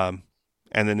 And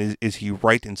then is he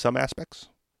right in some aspects?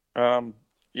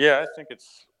 Yeah, I think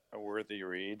it's a worthy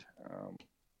read.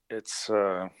 It's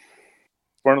one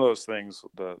of those things.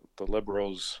 The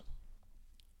liberals,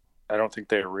 I don't think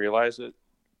they realize it,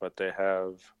 but they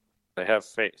have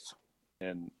faith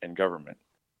in government,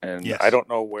 and Yes. I don't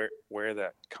know where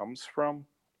that comes from.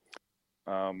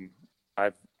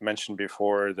 I've mentioned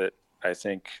before that I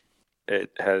think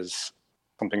it has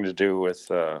something to do with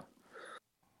the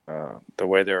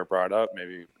way they were brought up,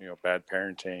 maybe bad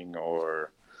parenting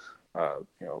or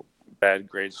bad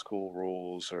grade school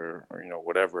rules or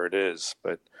whatever it is.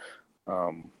 But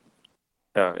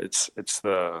it's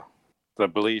the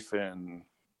belief in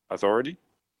authority,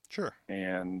 Sure.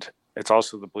 and it's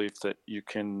also the belief that you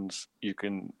can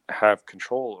have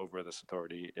control over this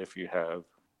authority if you have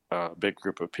a big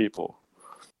group of people.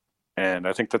 And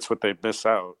I think that's what they miss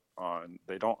out on.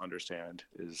 They don't understand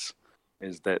is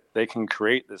that they can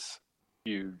create this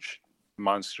huge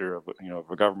monster of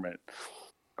a government,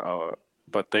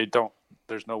 but they don't.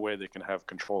 There's no way they can have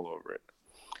control over it.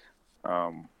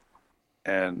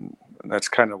 And that's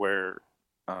kind of where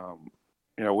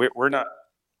we're not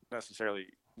necessarily.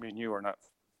 Me and you are not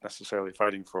necessarily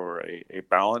fighting for a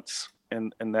balance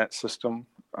in that system.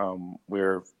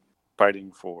 We're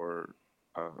fighting for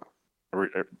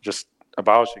just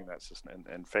abolishing that system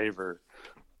in favor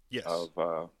Yes.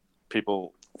 of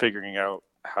people figuring out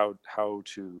how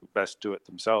to best do it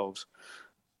themselves.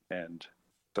 And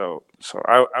so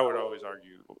I would always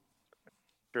argue,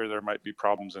 sure, there might be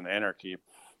problems in anarchy.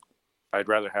 I'd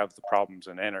rather have the problems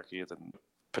in anarchy than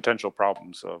potential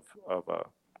problems of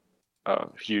a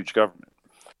huge government.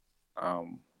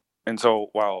 And so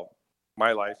while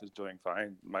my life is doing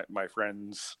fine, my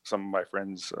friends, some of my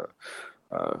friends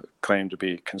claim to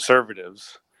be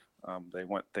conservatives. They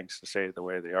want things to stay the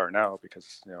way they are now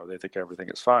because they think everything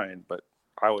is fine. But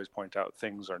I always point out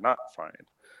things are not fine.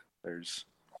 There's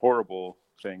horrible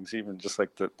things, even just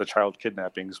like the child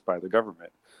kidnappings by the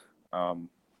government,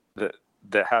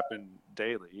 that happen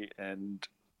daily, and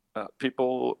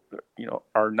people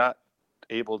are not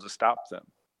able to stop them.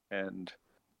 And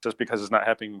just because it's not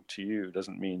happening to you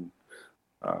doesn't mean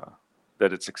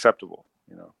that it's acceptable.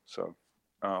 So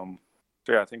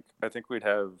yeah, I think we'd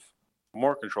have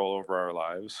more control over our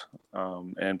lives,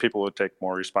 and people would take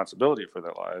more responsibility for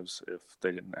their lives if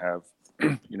they didn't have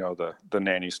the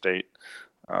nanny state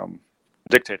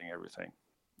dictating everything.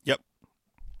 Yep.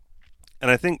 And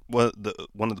I think one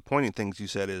of the poignant things you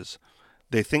said is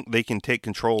they think they can take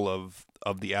control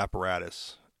of the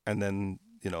apparatus, and then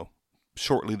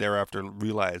shortly thereafter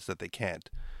realize that they can't.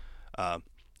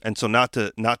 And so not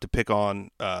to pick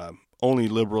on only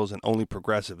liberals and only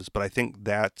progressives, but I think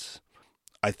that's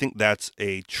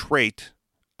a trait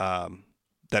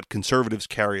that conservatives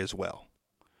carry as well,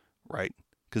 right?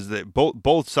 Because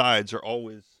both sides are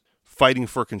always fighting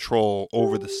for control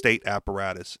over the state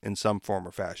apparatus in some form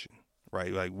or fashion,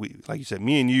 right? Like you said,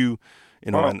 me and you,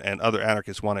 and other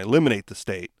anarchists want to eliminate the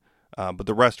state, but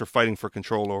the rest are fighting for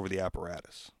control over the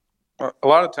apparatus. A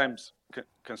lot of times,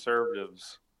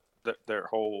 conservatives, their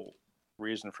whole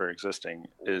reason for existing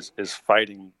is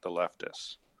fighting the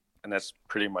leftists, and that's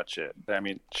pretty much it. I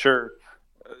mean, sure,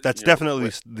 that's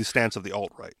definitely the stance of the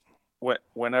alt-right.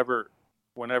 Whenever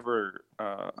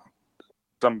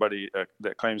somebody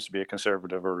that claims to be a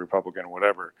conservative or Republican or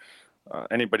whatever,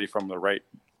 anybody from the right,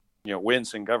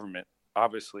 wins in government,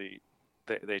 obviously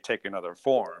they take another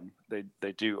form.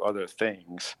 They do other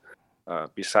things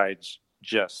besides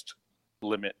just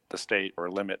limit the state or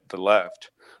limit the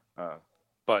left.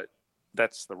 But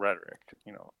that's the rhetoric,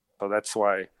 So that's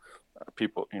why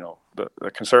people,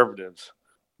 the conservatives,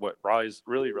 what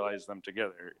really rallies them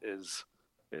together is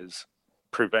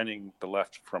preventing the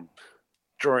left from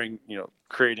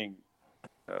creating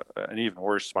an even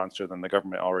worse monster than the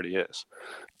government already is.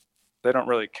 They don't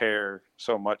really care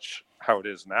so much how it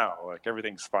is now. Like,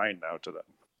 everything's fine now to them.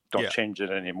 Don't change it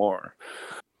anymore.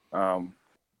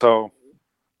 So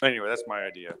anyway, that's my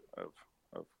idea of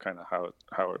kind of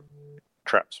how it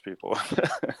traps people.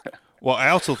 Well, I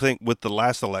also think with the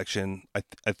last election,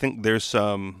 I think there's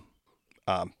some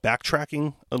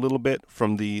backtracking a little bit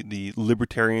from the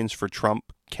Libertarians for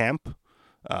Trump camp.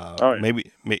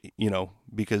 Maybe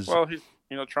because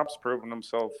Trump's proven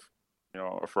himself,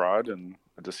 a fraud and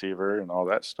a deceiver and all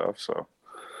that stuff. So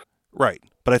right,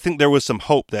 but I think there was some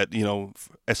hope that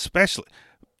especially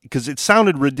because it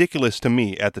sounded ridiculous to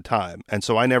me at the time, and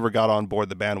so I never got on board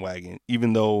the bandwagon,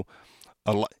 even though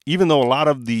a lot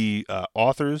of the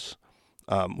authors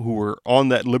who were on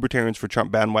that Libertarians for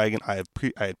Trump bandwagon I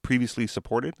had previously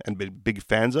supported and been big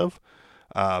fans of.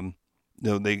 When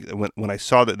I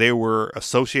saw that they were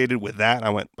associated with that, I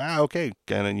went, okay,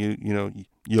 and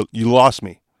you lost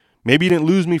me. Maybe you didn't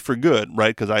lose me for good,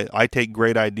 right? Because I take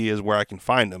great ideas where I can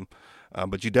find them,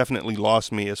 but you definitely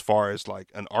lost me as far as like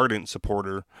an ardent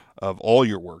supporter of all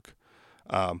your work.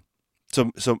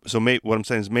 So what I'm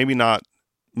saying is maybe not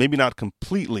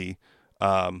completely,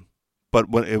 but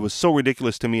when it was so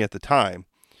ridiculous to me at the time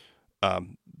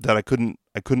that I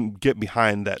couldn't get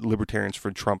behind that Libertarians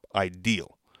for Trump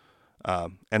ideal.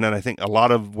 And then I think a lot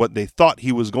of what they thought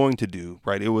he was going to do,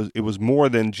 right? It was more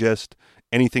than just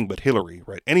anything but Hillary,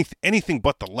 right? Anything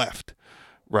but the left,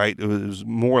 right? It was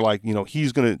more like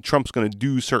Trump's gonna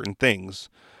do certain things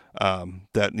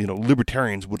that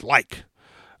libertarians would like,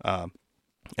 and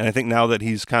I think now that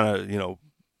he's kind of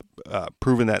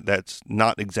proven that that's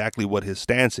not exactly what his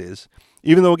stance is.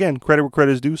 Even though, again, credit where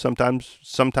credit is due. Sometimes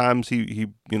he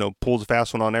pulls a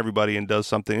fast one on everybody and does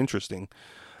something interesting.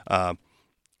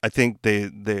 I think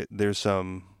there's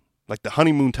some, like, the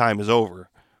honeymoon time is over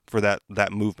for that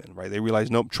movement, right? They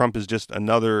realize, nope, Trump is just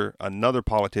another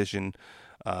politician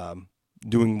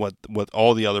doing what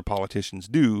all the other politicians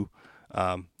do,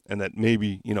 and that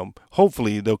maybe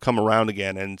hopefully they'll come around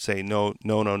again and say no,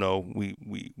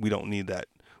 we don't need that.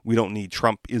 we don't need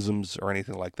Trump-isms or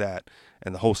anything like that.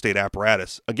 And the whole state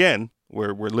apparatus, again,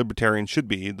 where libertarians should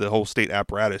be, the whole state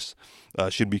apparatus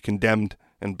should be condemned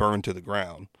and burned to the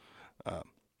ground. Does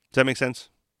that make sense?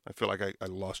 I feel like I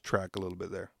lost track a little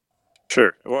bit there.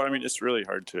 Sure. Well, I mean, it's really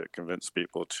hard to convince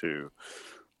people to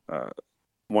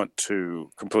want to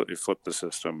completely flip the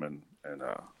system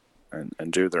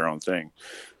and do their own thing.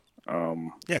 Yeah,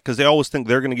 because they always think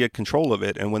they're going to get control of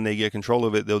it, and when they get control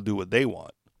of it, they'll do what they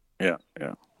want. Yeah.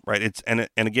 Right. It's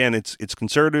again, it's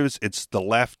conservatives, it's the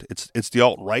left, it's the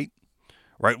alt-right.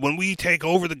 Right. When we take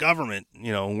over the government,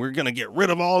 we're going to get rid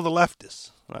of all the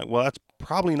leftists. Like, well, that's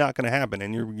probably not going to happen,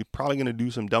 and you're probably going to do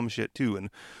some dumb shit too.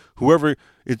 And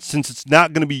since it's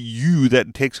not going to be you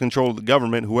that takes control of the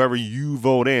government, whoever you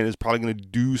vote in is probably going to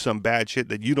do some bad shit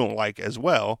that you don't like as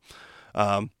well.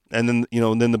 And then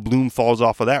then the bloom falls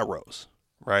off of that rose.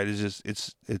 Right.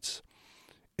 It's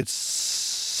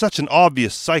such an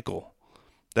obvious cycle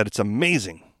that it's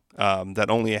amazing. That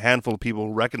only a handful of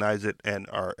people recognize it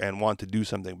and want to do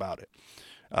something about it.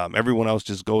 Everyone else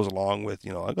just goes along with,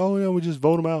 like, oh yeah, we just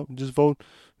vote them out, just vote.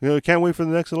 Can't wait for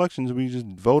the next elections. We just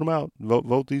vote them out,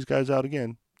 vote these guys out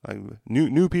again. Like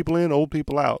new people in, old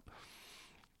people out.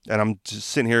 And I'm just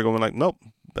sitting here going like, nope,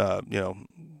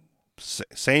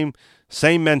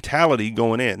 same mentality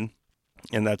going in,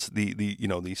 and that's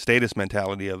the status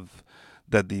mentality of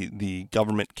that the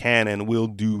government can and will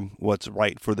do what's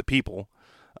right for the people.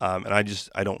 And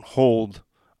I don't hold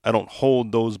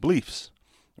those beliefs,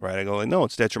 right? I go like, no,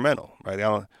 it's detrimental,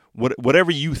 right?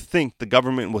 Whatever you think the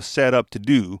government was set up to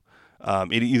do,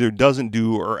 it either doesn't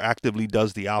do or actively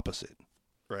does the opposite,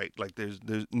 right? Like there's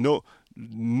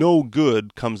no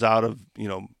good comes out of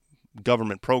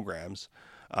government programs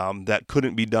that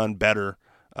couldn't be done better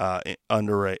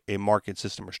under a market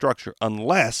system or structure,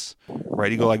 unless,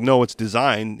 right, you go like, no, it's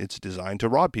designed to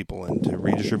rob people and to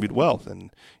redistribute wealth,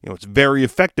 and it's very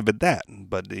effective at that,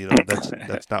 but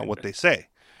that's not what they say,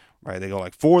 right? They go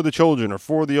like, for the children or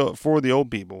for the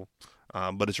old people,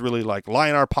 but it's really like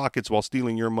line our pockets while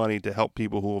stealing your money to help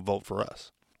people who will vote for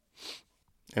us.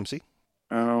 MC?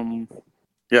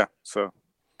 Yeah, so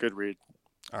good read.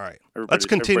 All right, let's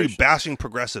continue bashing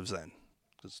progressives then.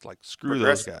 Just like screw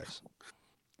those guys.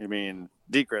 You mean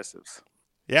degressives?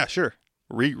 Yeah, sure.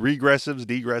 Regressives,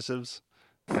 degressives.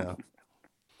 Yeah.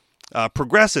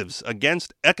 Progressives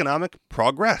against economic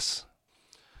progress.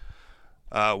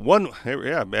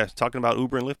 Talking about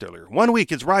Uber and Lyft earlier. 1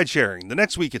 week it's ride sharing. The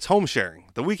next week it's home sharing.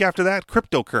 The week after that,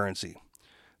 cryptocurrency.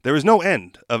 There is no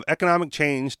end of economic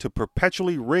change to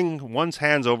perpetually wring one's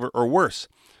hands over, or worse,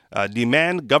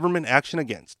 demand government action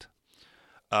against.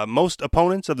 Most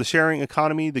opponents of the sharing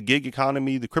economy, the gig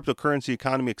economy, the cryptocurrency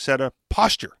economy, etc.,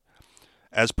 posture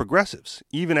as progressives,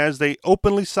 even as they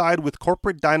openly side with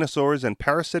corporate dinosaurs and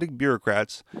parasitic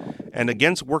bureaucrats and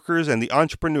against workers and the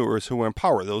entrepreneurs who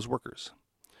empower those workers.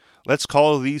 Let's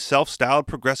call these self-styled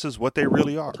progressives what they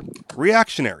really are.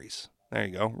 Reactionaries. There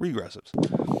you go, regressives.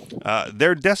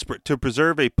 They're desperate to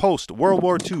preserve a post-World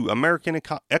War II American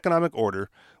economic order,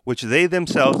 which they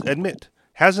themselves admit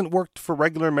hasn't worked for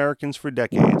regular Americans for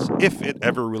decades, if it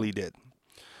ever really did.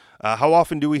 How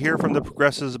often do we hear from the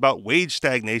progressives about wage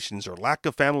stagnations or lack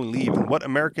of family leave and what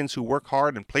Americans who work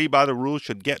hard and play by the rules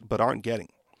should get but aren't getting?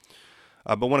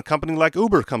 But when a company like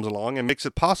Uber comes along and makes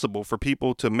it possible for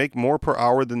people to make more per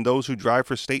hour than those who drive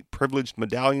for state-privileged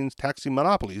medallions taxi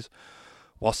monopolies,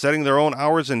 while setting their own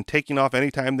hours and taking off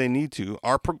anytime they need to,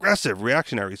 our progressive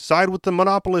reactionaries side with the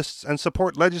monopolists and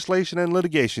support legislation and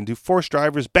litigation to force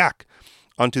drivers back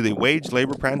onto the wage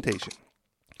labor plantation.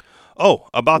 Oh,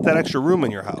 about that extra room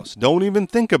in your house. Don't even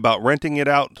think about renting it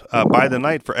out by the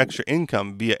night for extra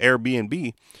income via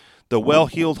Airbnb. The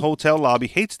well-heeled hotel lobby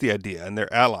hates the idea, and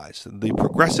their allies, the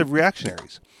progressive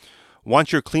reactionaries,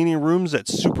 want your cleaning rooms at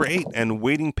Super 8 and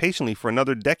waiting patiently for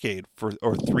another decade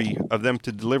or three of them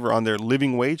to deliver on their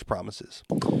living wage promises.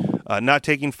 Not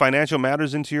taking financial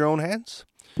matters into your own hands?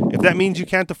 If that means you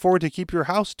can't afford to keep your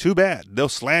house, too bad. They'll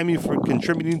slam you for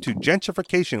contributing to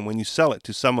gentrification when you sell it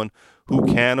to someone who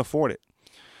can afford it.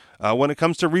 When it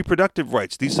comes to reproductive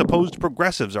rights, these supposed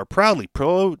progressives are proudly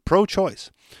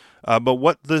pro-choice. But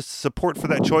what the support for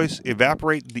that choice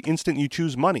evaporate the instant you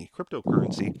choose money,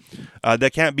 cryptocurrency,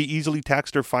 that can't be easily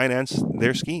taxed or finance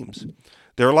their schemes.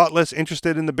 They're a lot less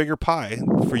interested in the bigger pie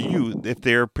for you if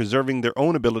they're preserving their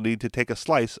own ability to take a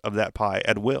slice of that pie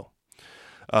at will.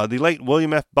 The late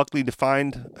William F. Buckley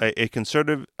defined a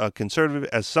conservative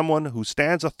as someone who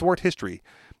stands athwart history,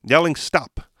 yelling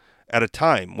stop at a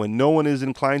time when no one is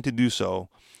inclined to do so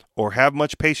or have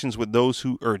much patience with those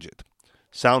who urge it.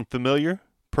 Sound familiar?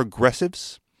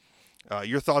 Progressives?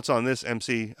 Your thoughts on this,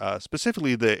 MC,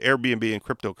 specifically the Airbnb and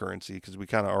cryptocurrency, because we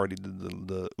kind of already did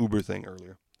the Uber thing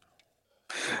earlier.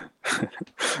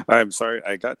 I'm sorry,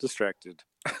 I got distracted.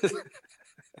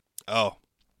 Oh,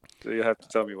 So you have to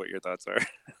tell me what your thoughts are.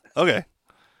 okay.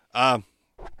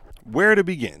 Where to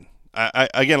begin?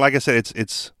 Again, like I said,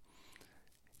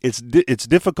 it's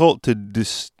difficult to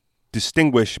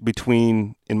distinguish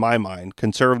between, in my mind,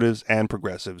 conservatives and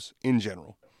progressives in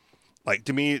general. Like,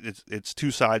 to me, it's two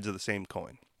sides of the same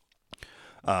coin.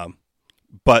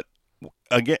 But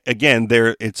again,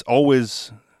 it's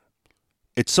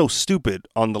so stupid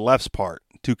on the left's part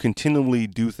to continually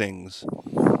do things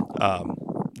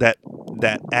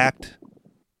that act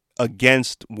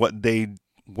against what they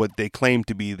claim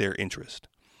to be their interest,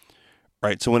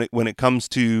 right? So when it comes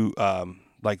to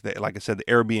like I said, the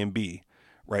Airbnb,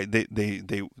 right?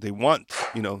 They want,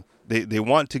 they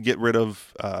want to get rid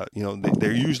of,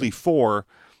 they're usually for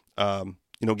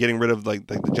getting rid of like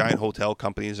the giant hotel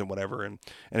companies and whatever, and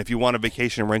if you want a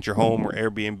vacation and rent your home or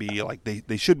Airbnb, like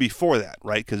they should be for that,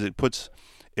 right? Because it puts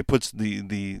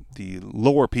the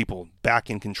lower people back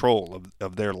in control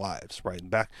of their lives, right?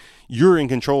 You're in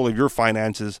control of your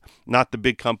finances, not the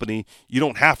big company. You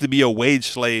don't have to be a wage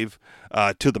slave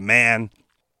to the man,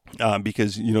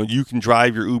 because you can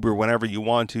drive your Uber whenever you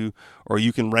want to, or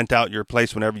you can rent out your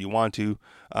place whenever you want to.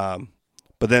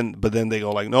 But then they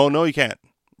go like, no, you can't,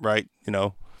 right?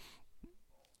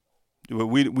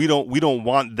 We don't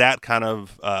want that kind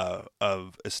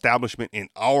of establishment in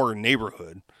our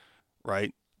neighborhood,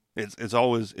 right? It's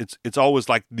always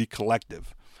like the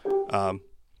collective,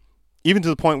 even to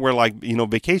the point where, like,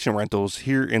 vacation rentals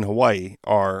here in Hawaii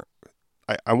are,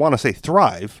 I want to say,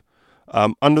 thrive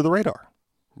under the radar,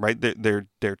 right?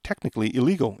 They're technically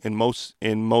illegal in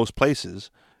most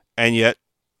places, and yet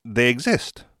they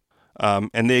exist,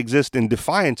 and they exist in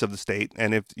defiance of the state.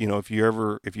 And if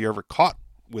you're ever caught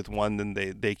with one, then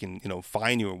they can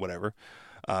fine you or whatever.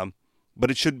 But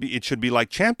it should be like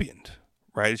championed.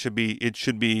 Right, it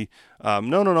should be.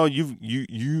 No.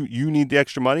 You need the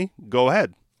extra money. Go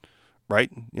ahead.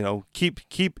 Right.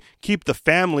 Keep the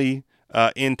family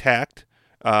intact,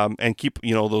 and keep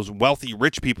those wealthy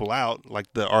rich people out, like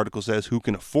the article says, who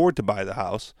can afford to buy the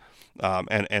house,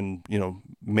 and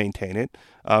maintain it.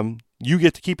 You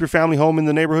get to keep your family home in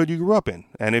the neighborhood you grew up in,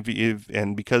 and if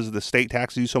because the state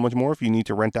taxes you so much more, if you need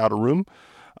to rent out a room,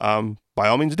 by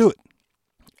all means do it.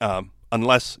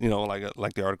 Unless,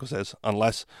 like the article says,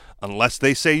 unless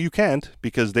they say you can't,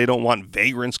 because they don't want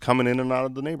vagrants coming in and out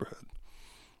of the neighborhood.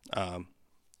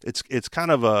 It's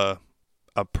kind of a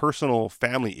personal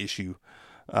family issue.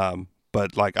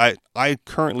 But like I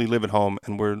currently live at home,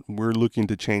 and we're looking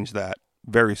to change that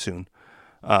very soon.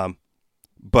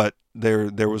 But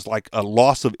there was like a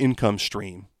loss of income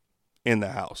stream in the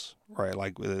house, right?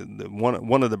 Like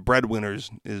one of the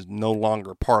breadwinners is no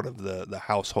longer part of the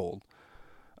household.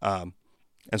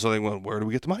 And so they went, where do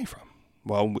we get the money from?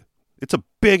 Well, it's a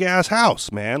big ass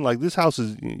house, man. Like, this house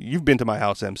you've been to my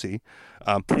house, MC.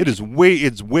 It's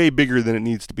way bigger than it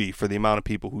needs to be for the amount of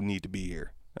people who need to be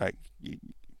here. Like,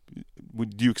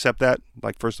 would you accept that?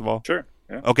 Like, first of all? Sure.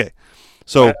 Yeah. Okay.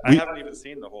 So I haven't even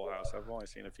seen the whole house. I've only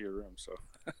seen a few rooms, so.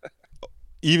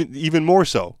 even more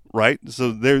so, right?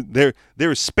 So there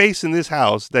is space in this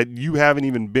house that you haven't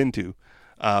even been to.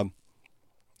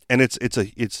 And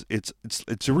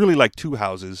it's really like two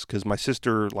houses, because my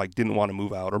sister like didn't want to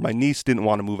move out, or my niece didn't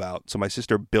want to move out, so my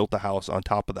sister built a house on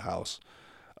top of the house,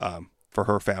 for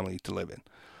her family to live in.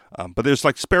 But there's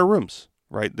like spare rooms,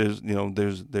 right? There's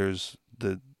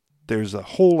a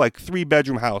whole like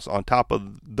 3-bedroom house on top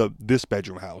of this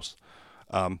bedroom house,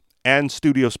 and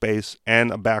studio space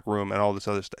and a back room and all this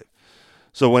other stuff.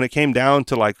 So when it came down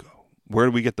to like, where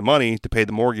do we get the money to pay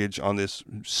the mortgage on this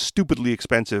stupidly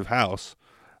expensive house?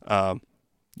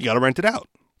 You got to rent it out,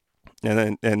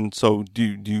 and so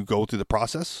do you go through the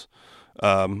process,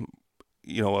 of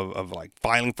like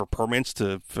filing for permits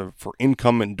for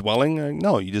income and dwelling?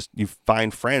 No, you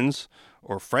find friends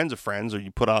or friends of friends, or you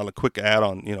put out a quick ad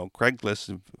on Craigslist,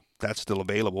 if that's still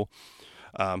available,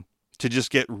 to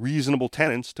just get reasonable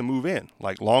tenants to move in.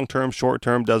 Like, long term, short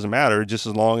term, doesn't matter, just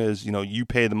as long as you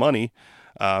pay the money,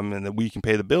 and that we can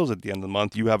pay the bills at the end of the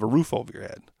month. You have a roof over your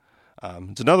head.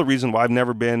 It's another reason why I've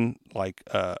never been like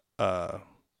an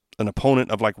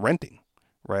opponent of like renting,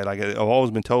 right? Like, I've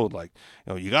always been told, like,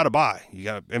 you got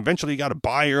to eventually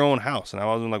buy your own house. And I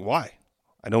was like, why?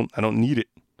 I don't need it.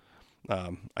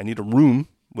 I need a room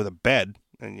with a bed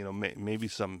and, maybe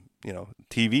some,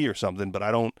 TV or something, but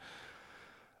I don't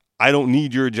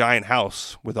need your giant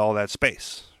house with all that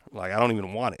space. Like, I don't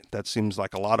even want it. That seems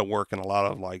like a lot of work and a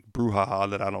lot of like brouhaha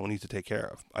that I don't need to take care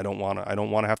of. I don't want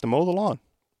to have to mow the lawn.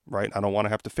 right? I don't want to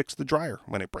have to fix the dryer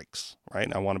when it breaks,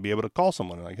 right? I want to be able to call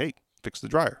someone and like, hey, fix the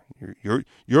dryer.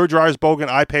 Your dryer's broken.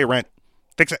 I pay rent.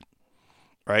 Fix it,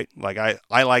 right? Like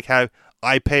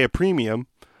I pay a premium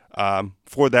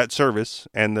for that service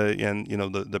and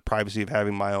the privacy of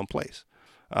having my own place.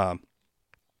 Um,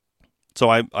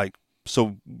 so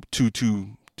so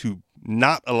to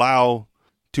not allow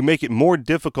to make it more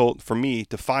difficult for me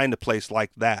to find a place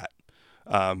like that,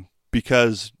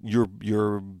 because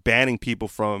you're banning people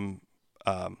from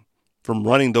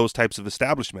running those types of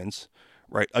establishments,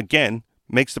 right? Again,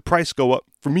 makes the price go up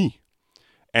for me.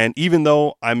 And even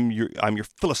though I'm your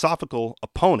philosophical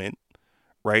opponent,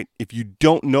 right? If you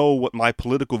don't know what my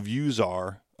political views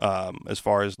are, as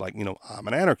far as like I'm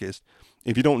an anarchist.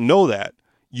 If you don't know that,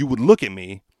 you would look at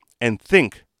me and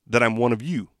think that I'm one of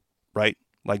you, right?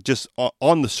 Like just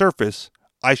on the surface,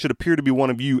 I should appear to be one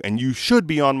of you, and you should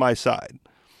be on my side,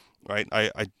 right?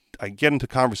 I get into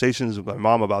conversations with my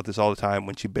mom about this all the time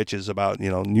when she bitches about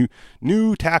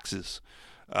new taxes,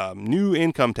 new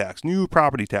income tax, new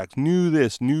property tax, new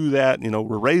this, new that.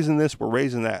 We're raising this, we're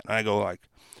raising that. And I go like,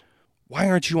 why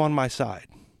aren't you on my side?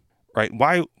 Right?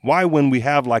 Why when we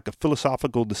have like a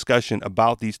philosophical discussion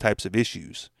about these types of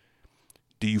issues,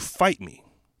 do you fight me?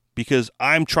 Because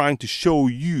I'm trying to show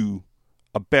you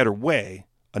a better way,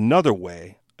 another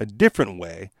way, a different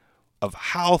way of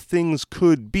how things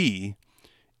could be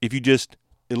if you just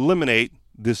eliminate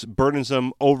this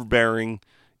burdensome, overbearing,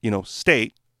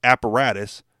 state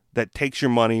apparatus that takes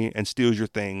your money and steals your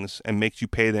things and makes you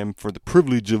pay them for the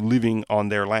privilege of living on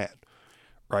their land,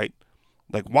 right?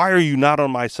 Like, why are you not on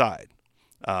my side?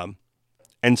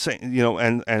 And say,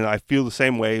 and I feel the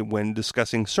same way when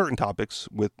discussing certain topics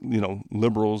with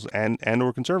liberals and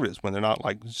or conservatives when they're not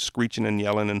like screeching and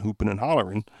yelling and hooping and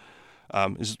hollering.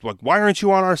 It's like, why aren't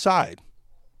you on our side,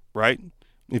 right?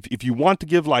 If you want to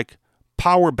give like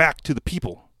power back to the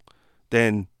people,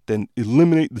 then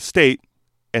eliminate the state,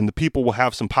 and the people will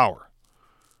have some power,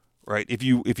 right? If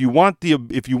you want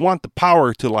the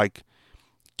power to like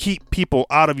keep people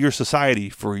out of your society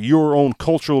for your own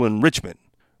cultural enrichment,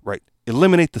 right?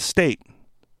 Eliminate the state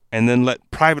and then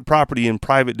let private property and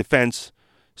private defense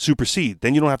supersede.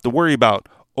 Then you don't have to worry about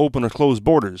open or closed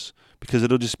borders because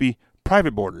it'll just be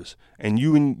private borders, and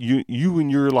you and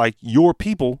your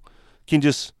people can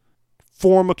just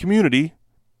form a community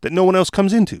that no one else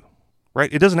comes into,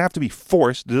 right? It doesn't have to be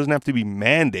forced. It doesn't have to be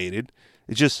mandated.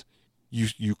 It's just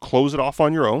you close it off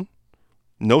on your own,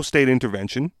 no state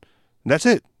intervention. That's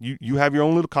it. You have your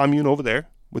own little commune over there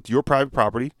with your private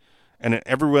property, and then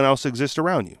everyone else exists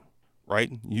around you,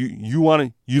 right? You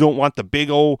don't want the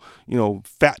big old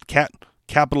fat cat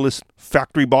capitalist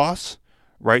factory boss,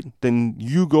 right? Then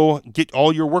you go get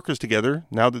all your workers together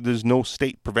now that there's no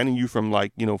state preventing you from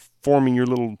forming your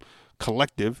little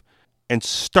collective, and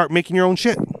start making your own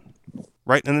shit,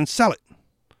 right? And then sell it,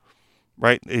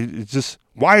 right? It's just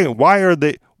why are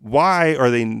they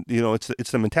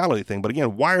it's the mentality thing. But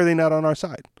again, why are they not on our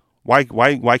side?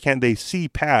 Why can't they see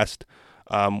past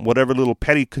whatever little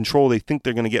petty control they think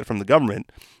they're going to get from the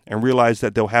government and realize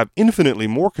that they'll have infinitely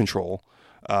more control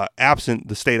absent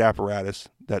the state apparatus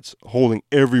that's holding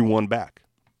everyone back?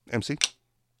 MC?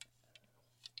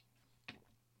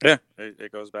 Yeah,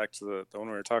 it goes back to the one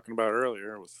we were talking about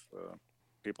earlier with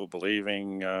people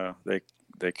believing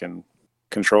they can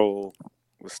control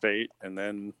the state, and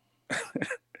then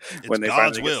when they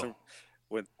God's finally will.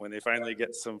 get when they finally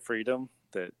get some freedom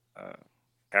that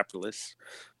capitalists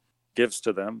gives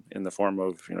to them in the form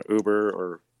of Uber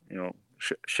or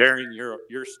sharing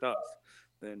your stuff,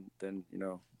 then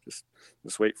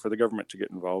just wait for the government to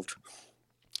get involved.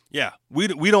 Yeah, we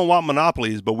don't want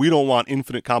monopolies, but we don't want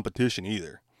infinite competition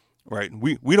either, right?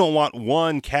 We don't want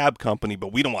one cab company,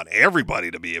 but we don't want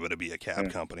everybody to be able to be a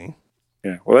cab company.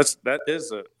 Yeah, well, that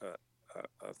is a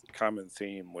common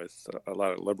theme with a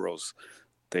lot of liberals.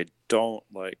 They don't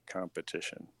like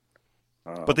competition,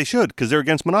 but they should, because they're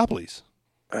against monopolies.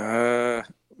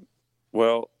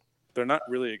 Well, they're not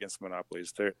really against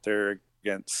monopolies. They're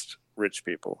against rich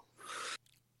people.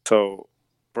 So,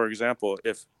 for example,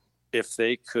 if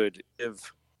they could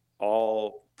give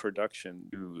all production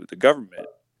to the government,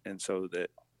 and so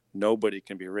that nobody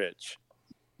can be rich,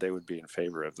 they would be in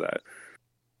favor of that.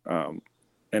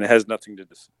 And it has nothing to do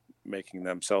with making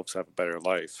themselves have a better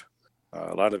life.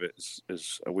 A lot of it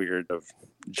is a weird of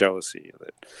jealousy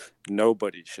that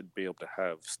nobody should be able to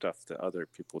have stuff that other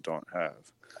people don't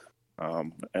have.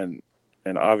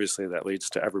 And obviously that leads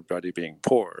to everybody being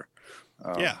poor.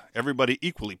 Yeah, everybody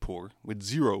equally poor with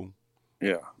zero.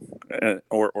 Yeah,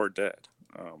 or dead.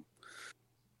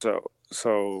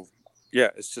 So yeah,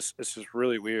 it's just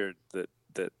really weird that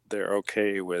they're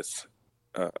okay with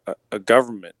a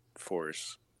government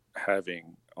force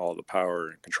having all the power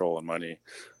and control and money,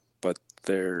 but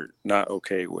they're not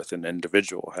okay with an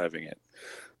individual having it.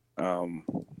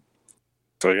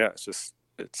 So yeah,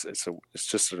 it's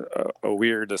just a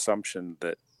weird assumption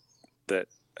that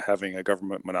having a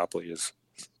government monopoly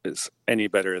is any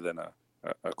better than a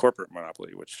corporate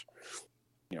monopoly, which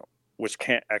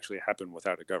can't actually happen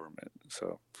without a government.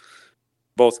 So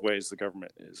both ways, the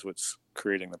government is what's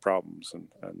creating the problems, and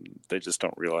they just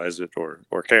don't realize it or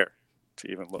care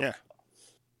to even look. Yeah.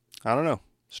 I don't know.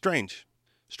 Strange,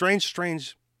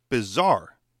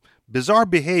 bizarre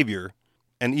behavior,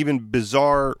 and even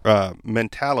bizarre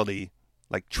mentality,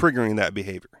 like triggering that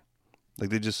behavior. Like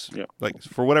they just like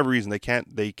for whatever reason they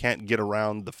can't get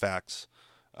around the facts,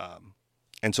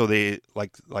 and so they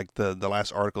like the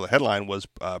last article, the headline was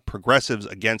progressives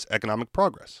against economic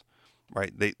progress.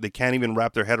 Right? They can't even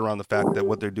wrap their head around the fact that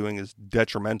what they're doing is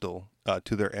detrimental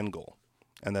to their end goal,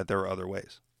 and that there are other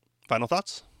ways. Final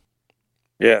thoughts?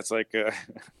 Yeah, it's like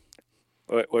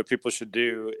what people should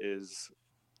do is,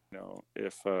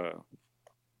 if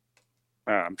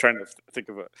I'm trying to think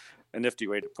of a nifty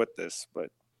way to put this,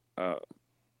 but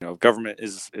government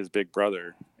is Big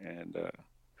Brother, and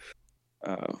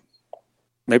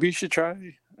maybe you should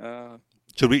try.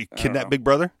 Should we kidnap Big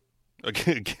Brother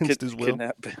against his will?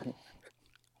 Kidnap.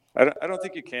 I don't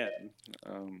think you can.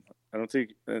 I don't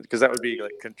think, because that would be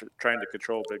like trying to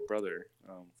control Big Brother.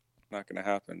 Not going to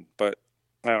happen. But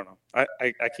I don't know. I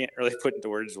can't really put into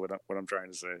words what I'm trying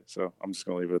to say. So I'm just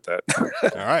going to leave it at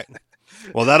that. All right.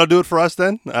 Well, that'll do it for us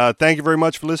then. Thank you very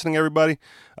much for listening, everybody.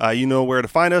 You know where to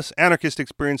find us,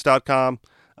 anarchistexperience.com,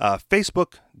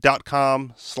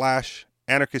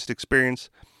 facebook.com/anarchistexperience,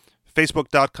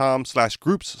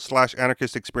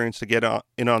 facebook.com/groups/anarchistexperience to get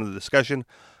in on the discussion.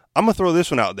 I'm going to throw this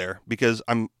one out there because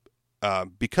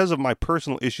because of my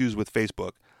personal issues with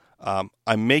Facebook,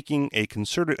 I'm making a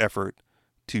concerted effort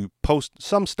to post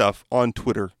some stuff on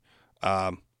Twitter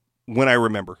when I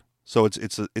remember. So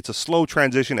it's a slow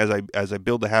transition as I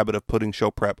build the habit of putting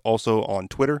show prep also on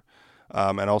Twitter,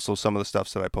 and also some of the stuff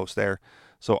that I post there.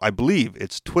 So I believe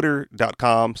it's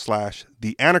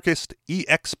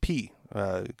twitter.com/theanarchistexp,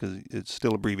 because it's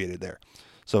still abbreviated there.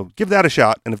 So give that a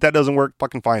shot, and if that doesn't work,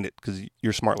 fucking find it, because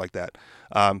you're smart like that.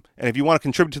 And if you want to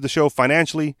contribute to the show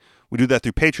financially, we do that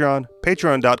through Patreon,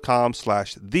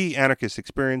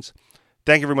 patreon.com/theanarchistexperience.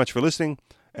 Thank you very much for listening,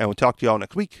 and we'll talk to you all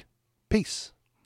next week. Peace.